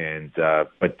people. And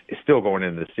but still going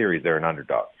into the series, they're an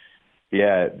underdog.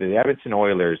 Yeah, the Edmonton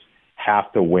Oilers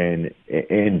have to win.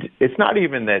 And it's not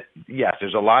even that, yes,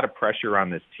 there's a lot of pressure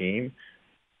on this team,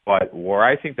 but where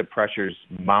I think the pressure's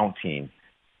mounting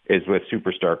is with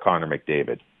superstar Connor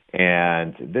McDavid.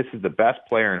 And this is the best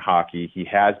player in hockey. He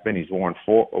has been. He's won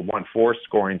four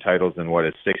scoring titles in,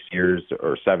 6 years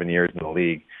or 7 years in the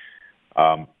league.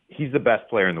 He's the best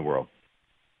player in the world.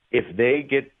 If they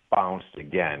get bounced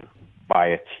again by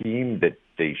a team that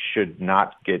they should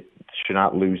not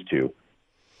lose to,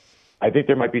 I think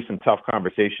there might be some tough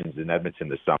conversations in Edmonton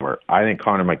this summer. I think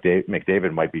Connor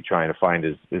McDavid might be trying to find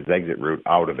his exit route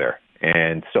out of there.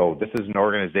 And so this is an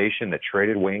organization that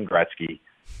traded Wayne Gretzky,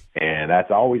 and that's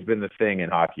always been the thing in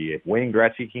hockey. If Wayne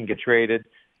Gretzky can get traded,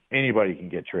 anybody can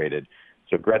get traded.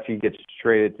 So Gretzky gets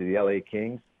traded to the LA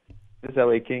Kings. This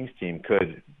LA Kings team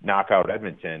could knock out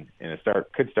Edmonton, and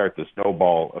could start the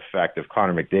snowball effect of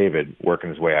Connor McDavid working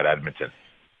his way out of Edmonton.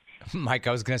 Mike,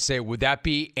 I was going to say, would that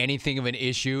be anything of an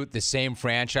issue, the same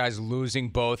franchise losing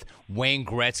both Wayne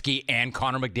Gretzky and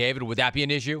Connor McDavid? Would that be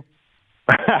an issue?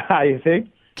 You think?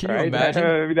 Can you imagine?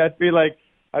 I'd be like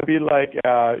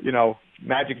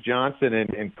Magic Johnson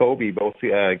and Kobe both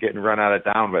getting run out of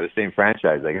town by the same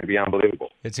franchise. They're going to be unbelievable.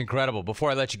 It's incredible.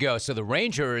 Before I let you go, so the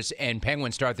Rangers and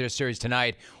Penguins start their series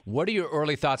tonight. What are your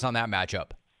early thoughts on that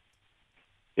matchup?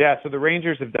 Yeah, so the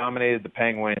Rangers have dominated the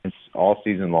Penguins all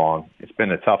season long. It's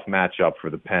been a tough matchup for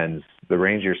the Pens. The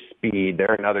Rangers' speed,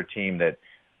 they're another team that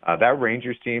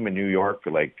Rangers team in New York,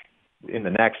 like in the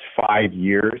next 5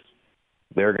 years,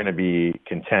 they're going to be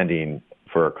contending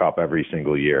for a cup every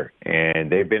single year.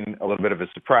 And they've been a little bit of a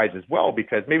surprise as well,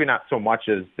 because maybe not so much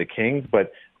as the Kings,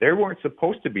 but they weren't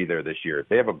supposed to be there this year.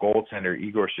 They have a goaltender,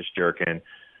 Igor Shesterkin,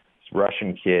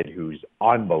 Russian kid who's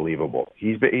unbelievable.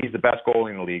 He's the best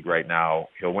goalie in the league right now.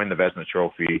 He'll win the Vezina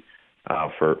Trophy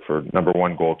for number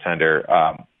one goaltender.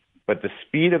 But the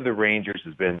speed of the Rangers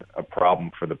has been a problem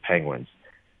for the Penguins.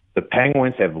 The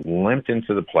Penguins have limped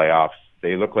into the playoffs.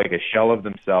 They look like a shell of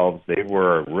themselves. They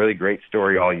were a really great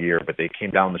story all year, but they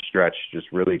came down the stretch just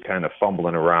really kind of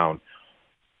fumbling around.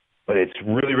 But it's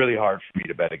really, really hard for me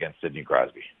to bet against Sidney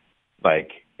Crosby.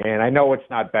 And I know it's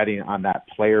not betting on that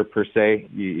player per se.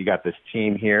 You got this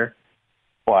team here,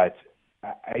 but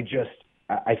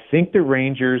I think the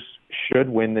Rangers should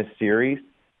win this series.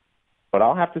 But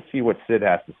I'll have to see what Sid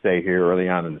has to say here early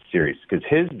on in the series, because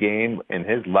his game and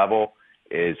his level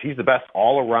is he's the best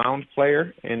all-around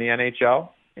player in the NHL,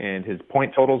 and his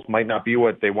point totals might not be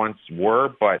what they once were,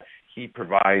 but he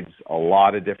provides a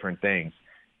lot of different things.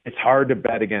 It's hard to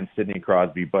bet against Sidney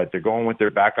Crosby, but they're going with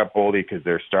their backup goalie because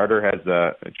their starter has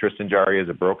Tristan Jarry has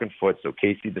a broken foot, so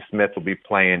Casey DeSmith will be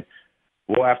playing.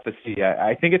 We'll have to see.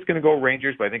 I think it's going to go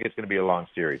Rangers, but I think it's going to be a long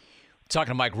series.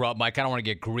 Talking to Mike Rupp. Mike, I don't want to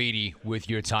get greedy with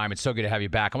your time. It's so good to have you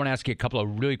back. I want to ask you a couple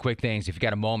of really quick things, if you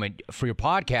got a moment. For your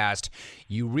podcast,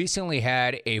 you recently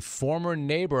had a former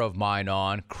neighbor of mine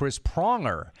on, Chris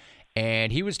Pronger.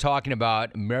 And he was talking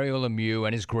about Mario Lemieux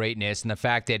and his greatness and the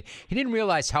fact that he didn't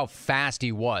realize how fast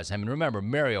he was. I mean, remember,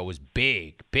 Mario was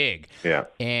big. Yeah.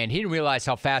 And he didn't realize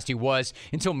how fast he was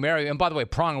until Mario, and by the way,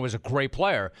 Pronger was a great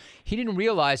player. He didn't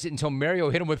realize it until Mario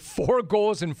hit him with 4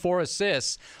 goals and 4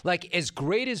 assists. Like, as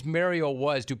great as Mario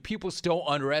was, do people still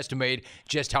underestimate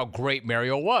just how great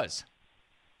Mario was?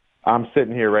 I'm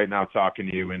sitting here right now talking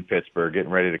to you in Pittsburgh,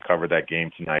 getting ready to cover that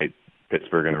game tonight,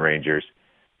 Pittsburgh and the Rangers.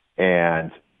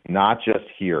 And not just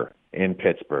here in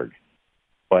Pittsburgh,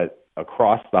 but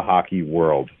across the hockey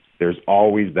world, there's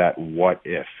always that what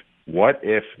if. What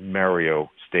if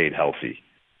Mario stayed healthy?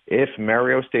 If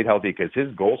Mario stayed healthy, because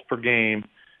his goals per game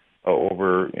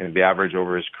the average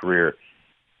over his career,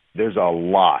 there's a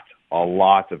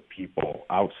lot of people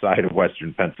outside of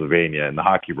Western Pennsylvania in the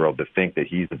hockey world that think that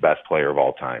he's the best player of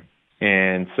all time.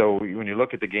 And so when you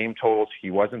look at the game totals, he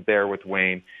wasn't there with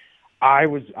Wayne. I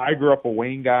grew up a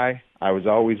Wayne guy. I was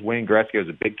always Wayne Gretzky. I was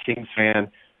a big Kings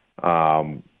fan.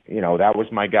 That was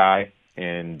my guy.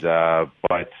 And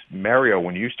but Mario,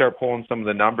 when you start pulling some of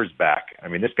the numbers back, I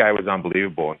mean, this guy was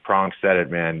unbelievable. And Prong said it,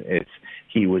 man.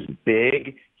 He was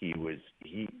big. He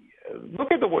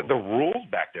look at the rules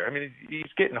back there. I mean,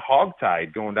 he's getting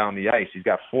hogtied going down the ice. He's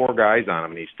got 4 guys on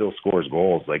him, and he still scores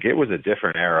goals. Like, it was a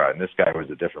different era, and this guy was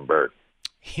a different bird.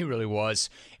 He really was.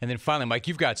 And then finally, Mike,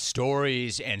 you've got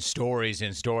stories and stories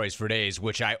and stories for days,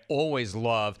 which I always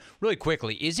love. Really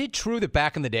quickly, is it true that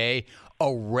back in the day,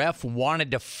 a ref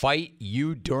wanted to fight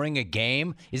you during a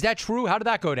game? Is that true? How did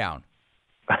that go down?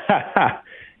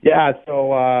 Yeah,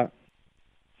 so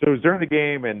it was during the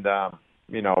game, and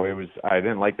I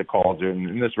didn't like the calls,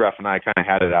 and this ref and I kind of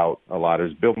had it out a lot. It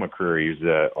was Bill McCreary, who's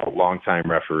a longtime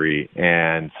referee,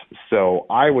 and so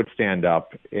I would stand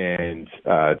up, and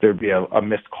there'd be a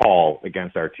missed call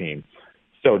against our team.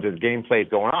 So the game play's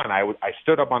going on. I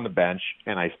stood up on the bench,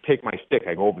 and I take my stick,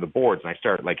 I go over the boards, and I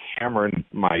start like hammering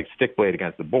my stick blade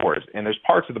against the boards. And there's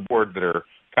parts of the board that are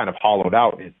kind of hollowed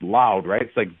out. It's loud, right?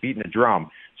 It's like beating a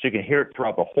drum. So you can hear it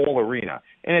throughout the whole arena.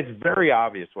 And it's very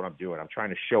obvious what I'm doing. I'm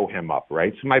trying to show him up,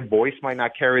 right? So my voice might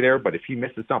not carry there, but if he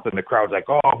misses something, the crowd's like,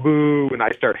 oh, boo, and I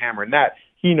start hammering that,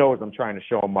 he knows I'm trying to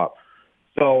show him up.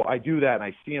 So I do that, and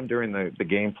I see him during the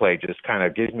gameplay just kind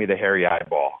of gives me the hairy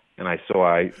eyeball. And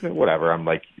whatever, I'm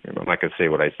like, I'm not going to say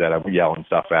what I said. I'm yelling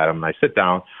stuff at him, and I sit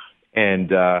down, and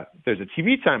there's a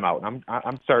TV timeout, and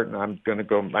I'm going to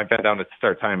go, I bent down to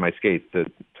start tying my skates to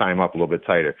tie them up a little bit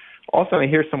tighter. All of a sudden, I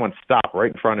hear someone stop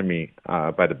right in front of me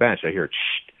by the bench. I hear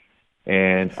shh,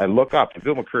 and I look up, and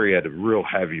Bill McCreary had a real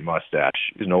heavy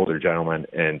mustache. He's an older gentleman,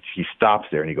 and he stops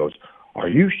there, and he goes, are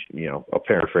you, I'm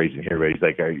paraphrasing here, but he's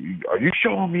like, are you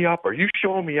showing me up? Are you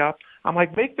showing me up? I'm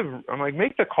like, make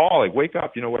the call, like, wake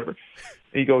up, whatever.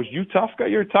 And he goes, you tough guy?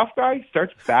 You're a tough guy? He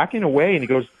starts backing away, and he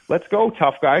goes, let's go,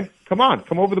 tough guy. Come on,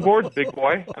 come over the boards, big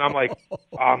boy. And I'm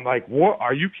like, what?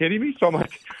 Are you kidding me? So I'm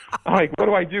like, what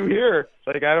do I do here?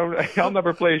 Like, I'll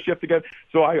never play a shift again.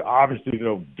 So I obviously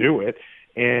don't do it.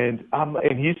 And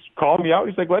he's called me out.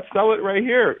 He's like, let's sell it right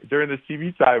here during this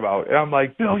TV timeout. And I'm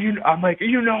like, Bill,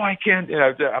 I can't.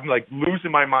 And I'm like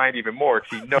losing my mind even more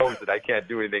because he knows that I can't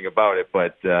do anything about it.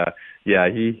 But yeah,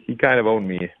 he kind of owned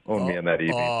me on that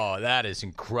evening. Oh, that is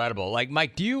incredible. Like,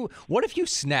 Mike, what if you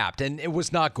snapped and it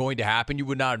was not going to happen? You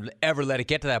would not ever let it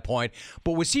get to that point.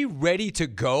 But was he ready to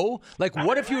go? Like,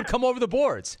 what if you would come over the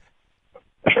boards?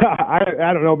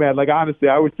 I don't know, man. Like, honestly,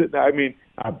 I was sitting there. I mean,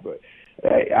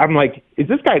 I'm like,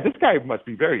 this guy must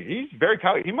be he's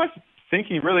very, he must think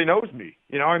he really knows me.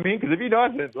 You know what I mean? Because if he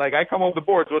doesn't, like, I come over the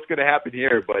boards, what's going to happen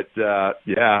here? But,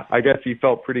 yeah, I guess he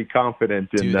felt pretty confident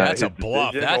in Dude, that's his a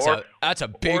bluff. decision. That's a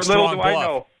big, or strong little do bluff. I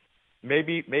know.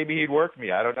 Maybe he'd work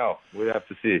me. I don't know. We'd have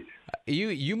to see.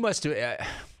 You must have.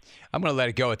 I'm going to let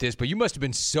it go at this, but you must have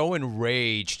been so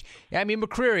enraged. I mean,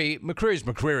 McCreary's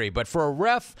McCreary, but for a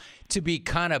ref to be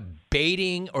kind of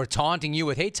baiting or taunting you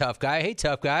with, hey, tough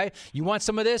guy, you want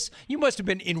some of this? You must have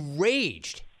been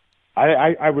enraged.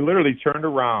 I would literally turned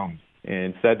around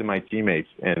and said to my teammates,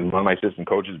 and one of my assistant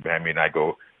coaches behind me, and I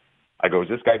go, is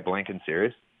this guy blanking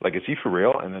serious? Like, is he for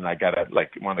real? And then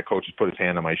one of the coaches put his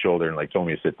hand on my shoulder and, like, told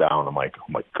me to sit down. I'm like, oh,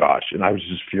 my gosh. And I was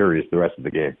just furious the rest of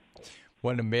the game.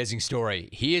 What an amazing story.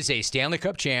 He is a Stanley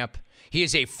Cup champ. He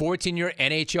is a 14-year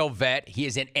NHL vet. He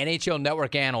is an NHL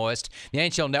Network analyst. The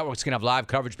NHL Network's going to have live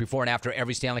coverage before and after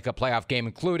every Stanley Cup playoff game,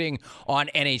 including on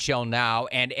NHL Now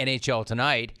and NHL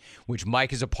Tonight, which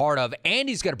Mike is a part of. And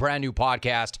he's got a brand new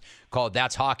podcast called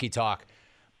That's Hockey Talk.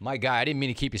 My guy, I didn't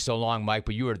mean to keep you so long, Mike,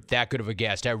 but you were that good of a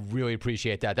guest. I really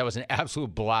appreciate that. That was an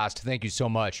absolute blast. Thank you so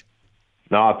much.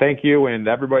 No, thank you, and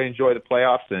everybody enjoy the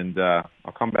playoffs, and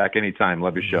I'll come back anytime.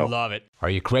 Love your show. Love it. Are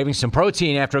you craving some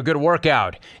protein after a good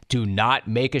workout? Do not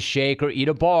make a shake or eat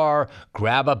a bar.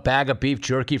 Grab a bag of beef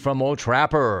jerky from Old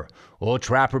Trapper. Old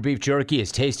Trapper beef jerky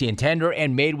is tasty and tender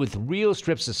and made with real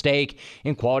strips of steak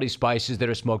and quality spices that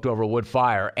are smoked over a wood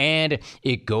fire. And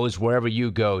it goes wherever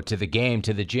you go, to the game,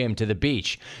 to the gym, to the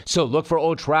beach. So look for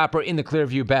Old Trapper in the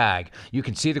Clearview bag. You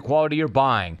can see the quality you're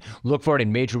buying. Look for it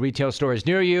in major retail stores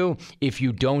near you. If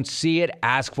you don't see it,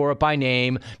 ask for it by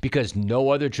name because no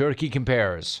other jerky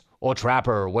compares. Old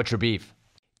Trapper, what's your beef?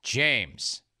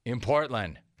 James in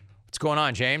Portland. What's going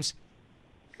on, James?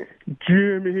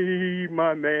 Jimmy,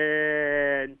 my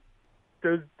man,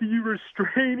 does the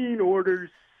restraining order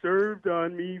served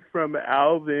on me from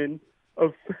Alvin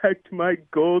affect my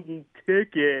golden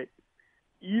ticket?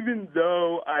 Even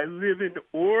though I live in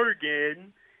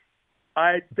Oregon,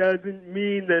 it doesn't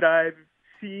mean that I've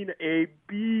seen a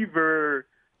beaver.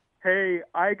 Hey,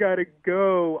 I gotta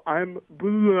go. I'm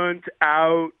blunt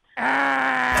out.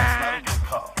 That's not a good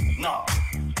call. No.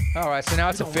 All right, so now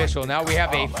it's official. Now we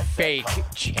have a fake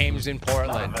James in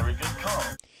Portland. Very good call.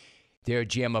 Their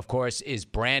GM, of course, is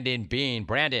Brandon Bean.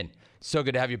 Brandon, so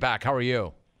good to have you back. How are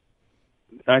you?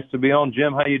 Nice to be on,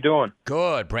 Jim. How you doing?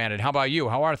 Good, Brandon. How about you?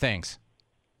 How are things?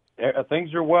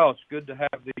 Things are well. It's good to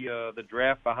have the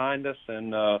draft behind us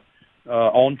and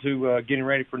on to getting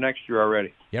ready for next year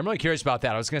already. Yeah, I'm really curious about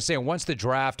that. I was going to say, once the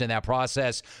draft and that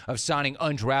process of signing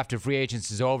undrafted free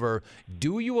agents is over,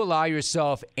 do you allow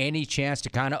yourself any chance to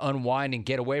kind of unwind and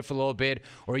get away for a little bit,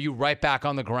 or are you right back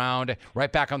on the grind,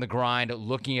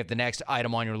 looking at the next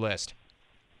item on your list?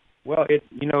 Well, it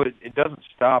doesn't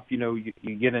stop. You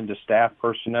get into staff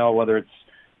personnel, whether it's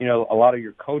a lot of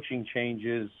your coaching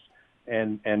changes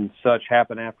and such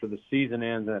happen after the season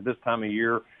ends, and at this time of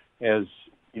year, as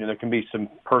there can be some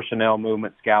personnel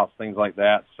movement, scouts, things like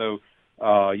that. So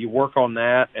you work on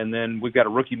that, and then we've got a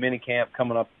rookie minicamp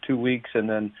coming up in 2 weeks, and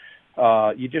then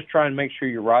you just try and make sure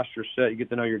your roster's set. You get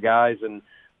to know your guys, and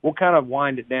we'll kind of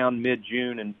wind it down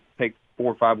mid-June and take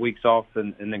 4 or 5 weeks off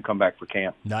and then come back for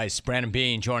camp. Nice. Brandon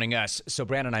Beane joining us. So,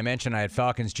 Brandon, I mentioned I had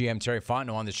Falcons GM Terry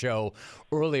Fontenot on the show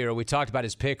earlier. We talked about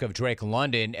his pick of Drake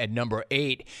London at number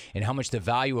 8 and how much the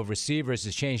value of receivers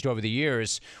has changed over the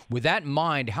years. With that in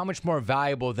mind, how much more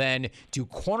valuable then do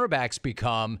cornerbacks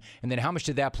become? And then how much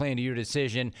did that play into your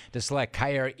decision to select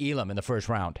Kaiir Elam in the first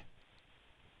round?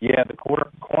 Yeah, the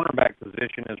cornerback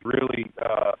position has really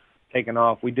taken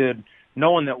off. We did,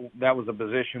 knowing that was a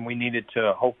position we needed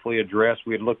to hopefully address.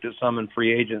 We had looked at some in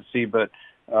free agency, but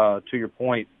to your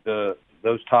point,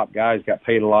 those top guys got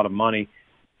paid a lot of money.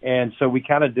 And so we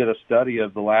kind of did a study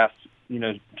of the last,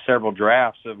 several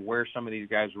drafts of where some of these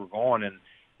guys were going. And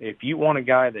if you want a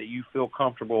guy that you feel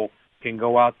comfortable can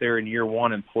go out there in year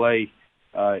one and play,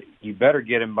 you better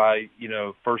get him by,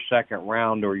 first, second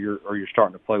round, or you're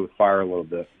starting to play with fire a little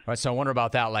bit. All right, so I wonder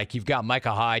about that. Like, you've got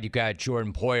Micah Hyde, you've got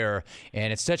Jordan Poyer,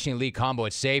 and it's such an elite combo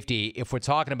at safety. If we're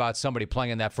talking about somebody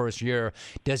playing in that first year,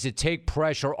 does it take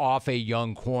pressure off a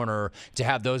young corner to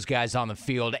have those guys on the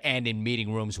field and in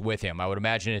meeting rooms with him? I would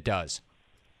imagine it does.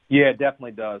 Yeah, it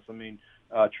definitely does. I mean,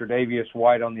 Tre'Davious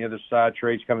White on the other side,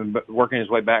 Tre's working his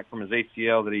way back from his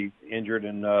ACL that he injured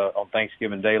on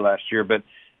Thanksgiving Day last year, but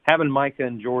having Micah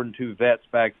and Jordan, 2 vets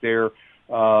back there,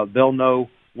 they'll know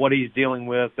what he's dealing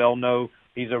with. They'll know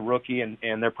he's a rookie, and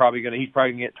he's probably going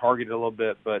to get targeted a little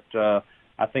bit. But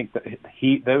I think that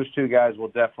those 2 guys will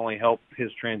definitely help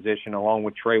his transition, along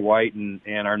with Trey White and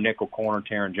our nickel corner,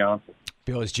 Taron Johnson.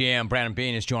 Bills GM Brandon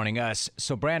Beane is joining us.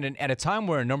 So, Brandon, at a time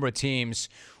where a number of teams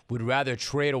would rather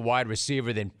trade a wide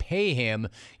receiver than pay him,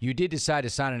 you did decide to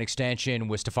sign an extension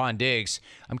with Stephon Diggs.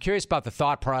 I'm curious about the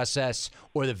thought process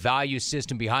or the value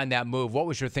system behind that move. What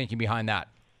was your thinking behind that?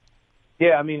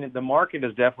 Yeah, I mean, the market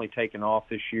has definitely taken off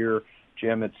this year,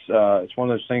 Jim. It's one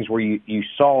of those things where you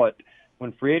saw it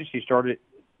when free agency started.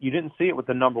 You didn't see it with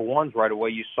the number ones right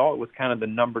away. You saw it with kind of the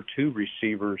number 2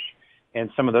 receivers, and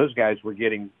some of those guys were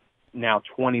getting now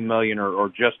 $20 million or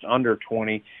just under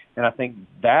 20. And I think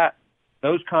that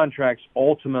those contracts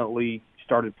ultimately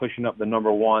started pushing up the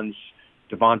number ones.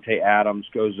 Devontae Adams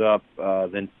goes up,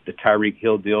 then the Tyreek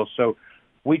Hill deal. So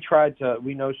we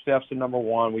know Steph's the number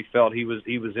 1. We felt he was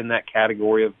in that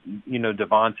category of,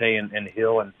 Devontae and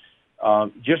Hill.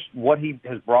 And just what he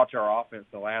has brought to our offense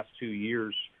the last 2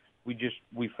 years,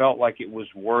 we felt like it was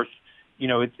worth,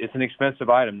 it's an expensive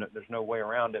item. There's no way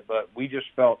around it. But we just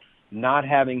felt not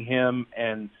having him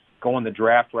and going the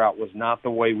draft route was not the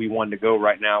way we wanted to go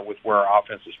right now with where our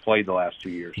offense has played the last 2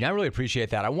 years. Yeah, I really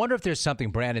appreciate that. I wonder if there's something,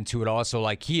 Brandon, to it also.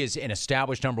 Like, he is an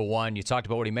established number 1. You talked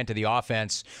about what he meant to the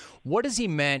offense. What does he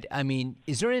meant? I mean,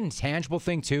 is there an intangible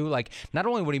thing, too? Like, not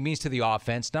only what he means to the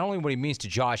offense, not only what he means to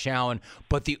Josh Allen,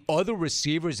 but the other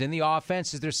receivers in the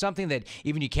offense? Is there something that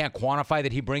even you can't quantify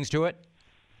that he brings to it?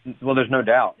 Well, there's no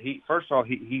doubt. First of all,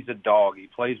 he's a dog. He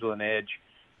plays with an edge.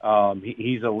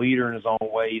 He's a leader in his own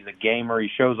way. He's a gamer. He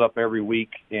shows up every week,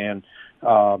 and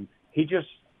he's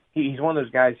one of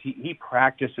those guys. He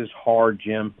practices hard,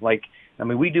 Jim.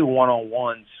 We do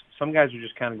one-on-ones. Some guys are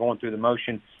just kind of going through the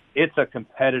motion. It's a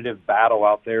competitive battle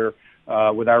out there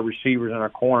with our receivers and our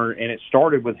corner, and it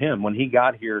started with him. When he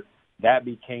got here, that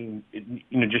became,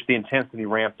 just the intensity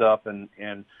ramped up,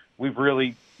 and we've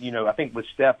really, I think with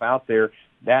Steph out there,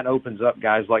 that opens up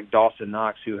guys like Dawson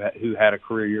Knox, who had a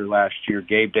career year last year.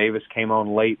 Gabe Davis came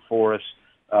on late for us.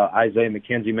 Isaiah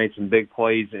McKenzie made some big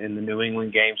plays in the New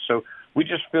England game. So we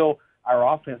just feel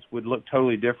our offense would look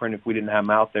totally different if we didn't have him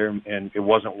out there, and it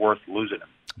wasn't worth losing him.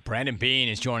 Brandon Beane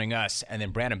is joining us. And then,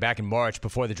 Brandon, back in March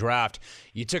before the draft,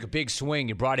 you took a big swing.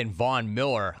 You brought in Von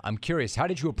Miller. I'm curious, how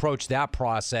did you approach that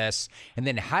process? And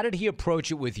then how did he approach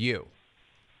it with you?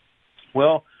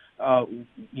 Well,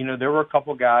 there were a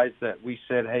couple guys that we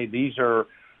said, hey, these are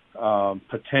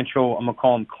potential, I'm going to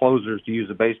call them closers to use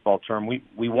a baseball term.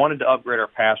 We wanted to upgrade our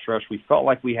pass rush. We felt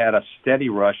like we had a steady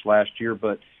rush last year,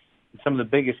 but in some of the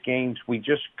biggest games, we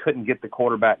just couldn't get the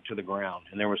quarterback to the ground.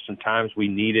 And there were some times we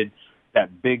needed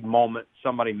that big moment,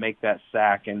 somebody make that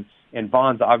sack. And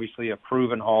Von's obviously a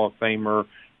proven Hall of Famer,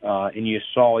 and you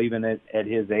saw even at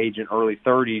his age in early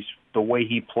 30s, the way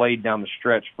he played down the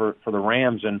stretch for the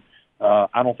Rams. And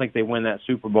I don't think they win that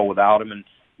Super Bowl without him. And,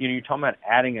 you're talking about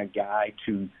adding a guy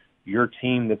to your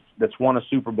team that's won a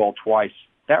Super Bowl twice.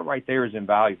 That right there is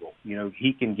invaluable.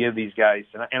 He can give these guys,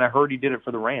 and I heard he did it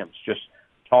for the Rams, just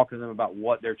talking to them about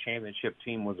what their championship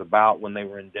team was about when they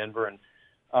were in Denver.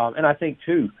 And I think,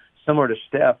 too, similar to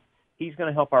Steph, he's going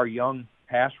to help our young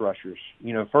pass rushers.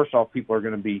 First off, people are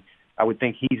going to be, I would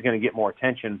think he's going to get more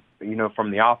attention,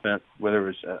 from the offense, whether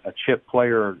it's a chip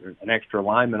player or an extra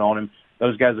lineman on him.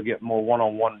 Those guys will get more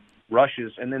one-on-one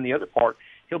rushes. And then the other part,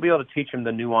 he'll be able to teach them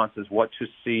the nuances, what to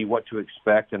see, what to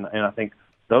expect. And I think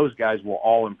those guys will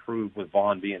all improve with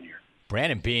Vaughn being here.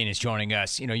 Brandon Beane is joining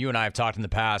us. You and I have talked in the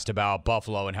past about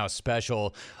Buffalo and how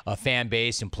special a fan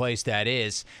base and place that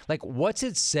is. Like, what's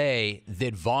it say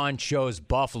that Vaughn chose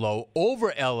Buffalo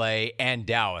over L.A. and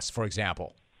Dallas, for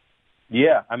example?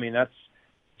 Yeah, I mean, that's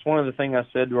one of the things I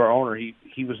said to our owner.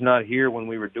 He was not here when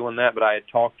we were doing that, but I had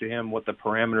talked to him what the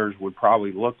parameters would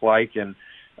probably look like, and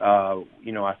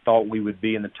I thought we would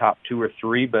be in the top 2 or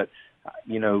 3, but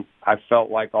I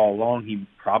felt like all along he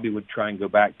probably would try and go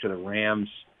back to the Rams.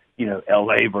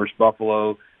 L.A. versus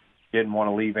Buffalo. Didn't want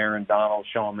to leave Aaron Donald,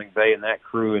 Sean McVay, and that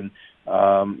crew. And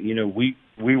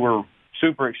we were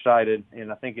super excited,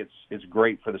 and I think it's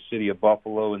great for the city of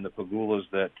Buffalo and the Pagulas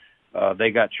that they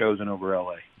got chosen over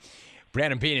L.A.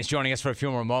 Brandon Beane is joining us for a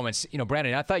few more moments.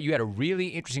 Brandon, I thought you had a really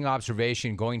interesting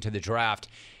observation going to the draft,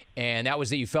 and that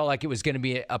was that you felt like it was going to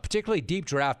be a particularly deep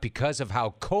draft because of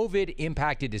how COVID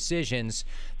impacted decisions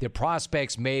the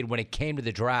prospects made when it came to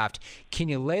the draft. Can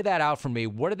you lay that out for me?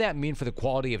 What did that mean for the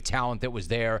quality of talent that was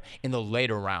there in the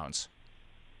later rounds?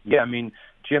 Yeah, I mean,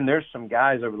 Jim, there's some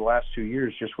guys over the last 2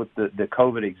 years just with the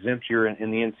COVID exempt year in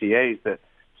the NCAAs that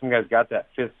some guys got that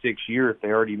 5th, 6th year if they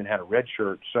already even had a red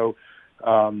shirt. So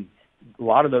a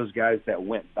lot of those guys that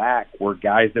went back were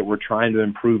guys that were trying to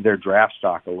improve their draft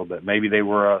stock a little bit. Maybe they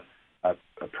were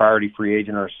a priority free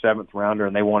agent or a 7th rounder,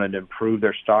 and they wanted to improve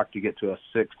their stock to get to a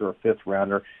 6th or a 5th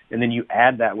rounder. And then you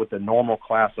add that with the normal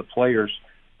class of players.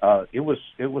 It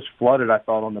was flooded, I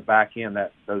thought, on the back end,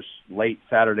 those late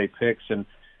Saturday picks. And,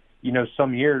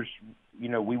 some years,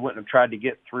 we wouldn't have tried to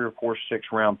get 3 or 4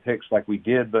 6th-round picks like we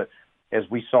did, but as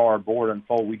we saw our board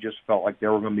unfold, we just felt like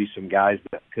there were going to be some guys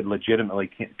that could legitimately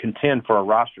contend for a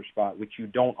roster spot, which you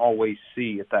don't always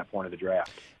see at that point of the draft.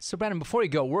 So, Brandon, before you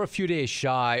go, we're a few days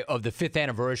shy of the 5th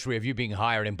anniversary of you being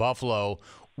hired in Buffalo.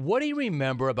 What do you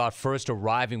remember about first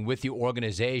arriving with the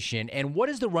organization, and what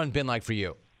has the run been like for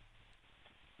you?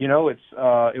 It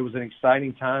was an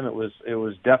exciting time. It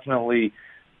was definitely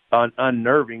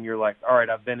unnerving. You're like, all right,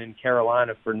 I've been in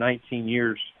Carolina for 19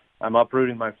 years. I'm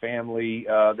uprooting my family.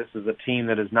 This is a team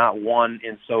that has not won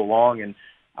in so long, and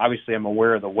obviously I'm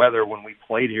aware of the weather. When we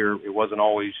played here, it wasn't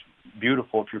always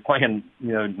beautiful if you're playing,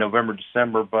 November,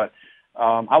 December. But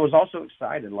I was also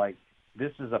excited. Like,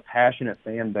 this is a passionate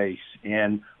fan base,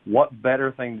 and what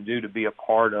better thing to do to be a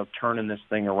part of turning this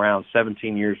thing around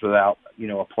 17 years without,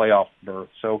 a playoff berth.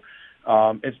 So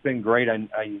it's been great.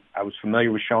 I was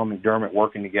familiar with Sean McDermott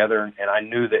working together, and I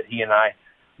knew that he and I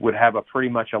would have a pretty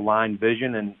much aligned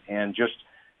vision, and just,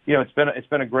 it's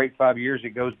been a great 5 years.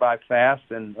 It goes by fast,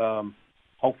 and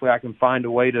hopefully I can find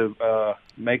a way to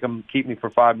make them keep me for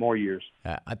 5 more years.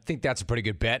 I think that's a pretty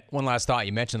good bet. One last thought.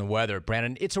 You mentioned the weather,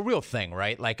 Brandon. It's a real thing,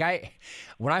 right? Like,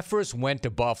 when I first went to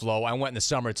Buffalo, I went in the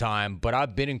summertime, but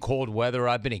I've been in cold weather.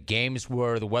 I've been at games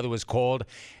where the weather was cold.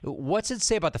 What's it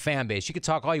say about the fan base? You could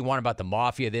talk all you want about the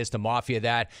mafia this, the mafia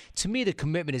that. To me, the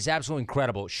commitment is absolutely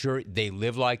incredible. Sure, they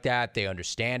live like that. They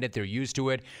understand it. They're used to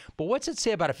it. But what's it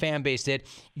say about a fan base that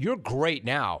you're great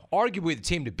now, arguably the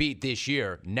team to beat this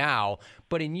year now,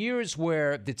 but in years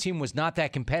where the team was not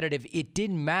that competitive, it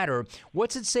didn't matter.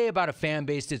 What's it say about a fan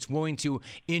base that's willing to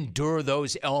endure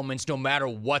those elements no matter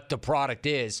what the product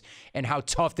is and how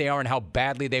tough they are and how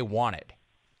badly they want it?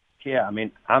 Yeah, I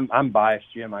mean, I'm biased,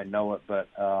 Jim. I know it, but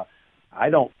I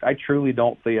truly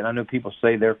don't see it. I know people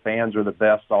say their fans are the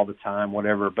best all the time,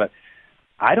 whatever, but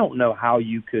I don't know how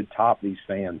you could top these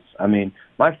fans. I mean,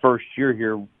 my first year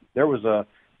here,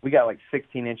 we got like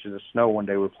 16 inches of snow one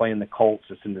day. We were playing the Colts.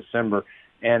 It's in December,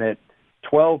 and at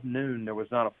 12 noon, there was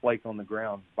not a flake on the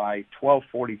ground. By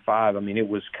 12:45, I mean, it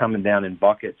was coming down in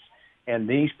buckets. And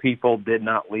these people did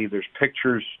not leave. There's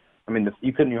pictures. I mean,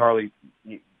 you couldn't hardly,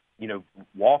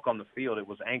 walk on the field. It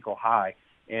was ankle high.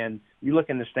 And you look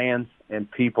in the stands, and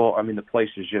people, I mean, the place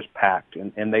is just packed.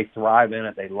 And they thrive in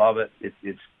it. They love it.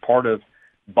 It's part of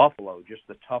Buffalo, just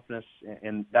the toughness.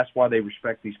 And that's why they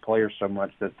respect these players so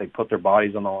much, that they put their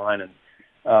bodies on the line. And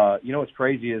what's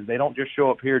crazy is they don't just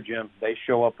show up here, Jim. They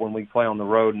show up when we play on the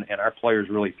road, and our players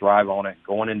really thrive on it,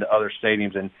 going into other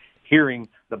stadiums and hearing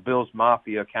the Bills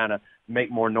Mafia kind of make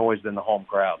more noise than the home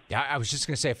crowd. Yeah, I was just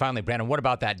going to say, finally, Brandon, what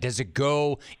about that? Is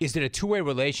it a two-way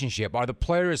relationship? Are the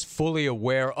players fully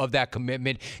aware of that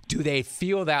commitment? Do they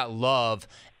feel that love?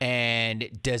 And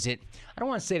does it, I don't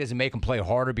want to say does it make them play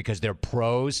harder because they're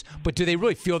pros, but do they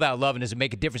really feel that love, and does it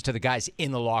make a difference to the guys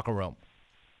in the locker room?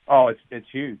 Oh, it's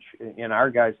huge. And our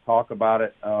guys talk about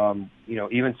it.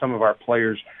 Even some of our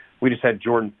players, we just had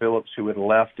Jordan Phillips, who had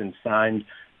left and signed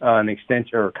an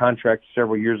extension or a contract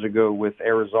several years ago with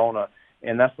Arizona.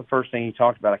 And that's the first thing he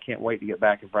talked about. I can't wait to get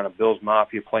back in front of Bills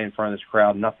Mafia, play in front of this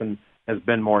crowd. Nothing has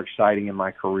been more exciting in my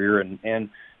career. And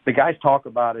the guys talk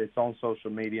about it. It's on social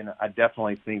media, and I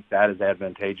definitely think that is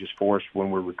advantageous for us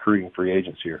when we're recruiting free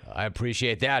agents here. I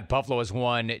appreciate that. Buffalo has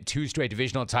won 2 straight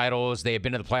divisional titles. They have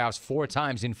been to the playoffs 4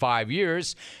 times in 5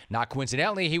 years. Not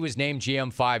coincidentally, he was named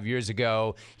GM 5 years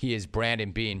ago. He is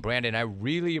Brandon Beane. Brandon, I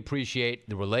really appreciate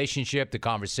the relationship, the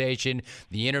conversation,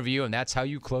 the interview, and that's how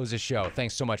you close the show.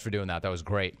 Thanks so much for doing that. That was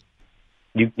great.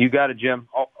 You got it, Jim.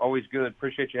 Always good.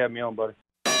 Appreciate you having me on, buddy.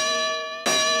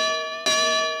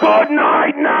 Good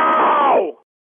night now!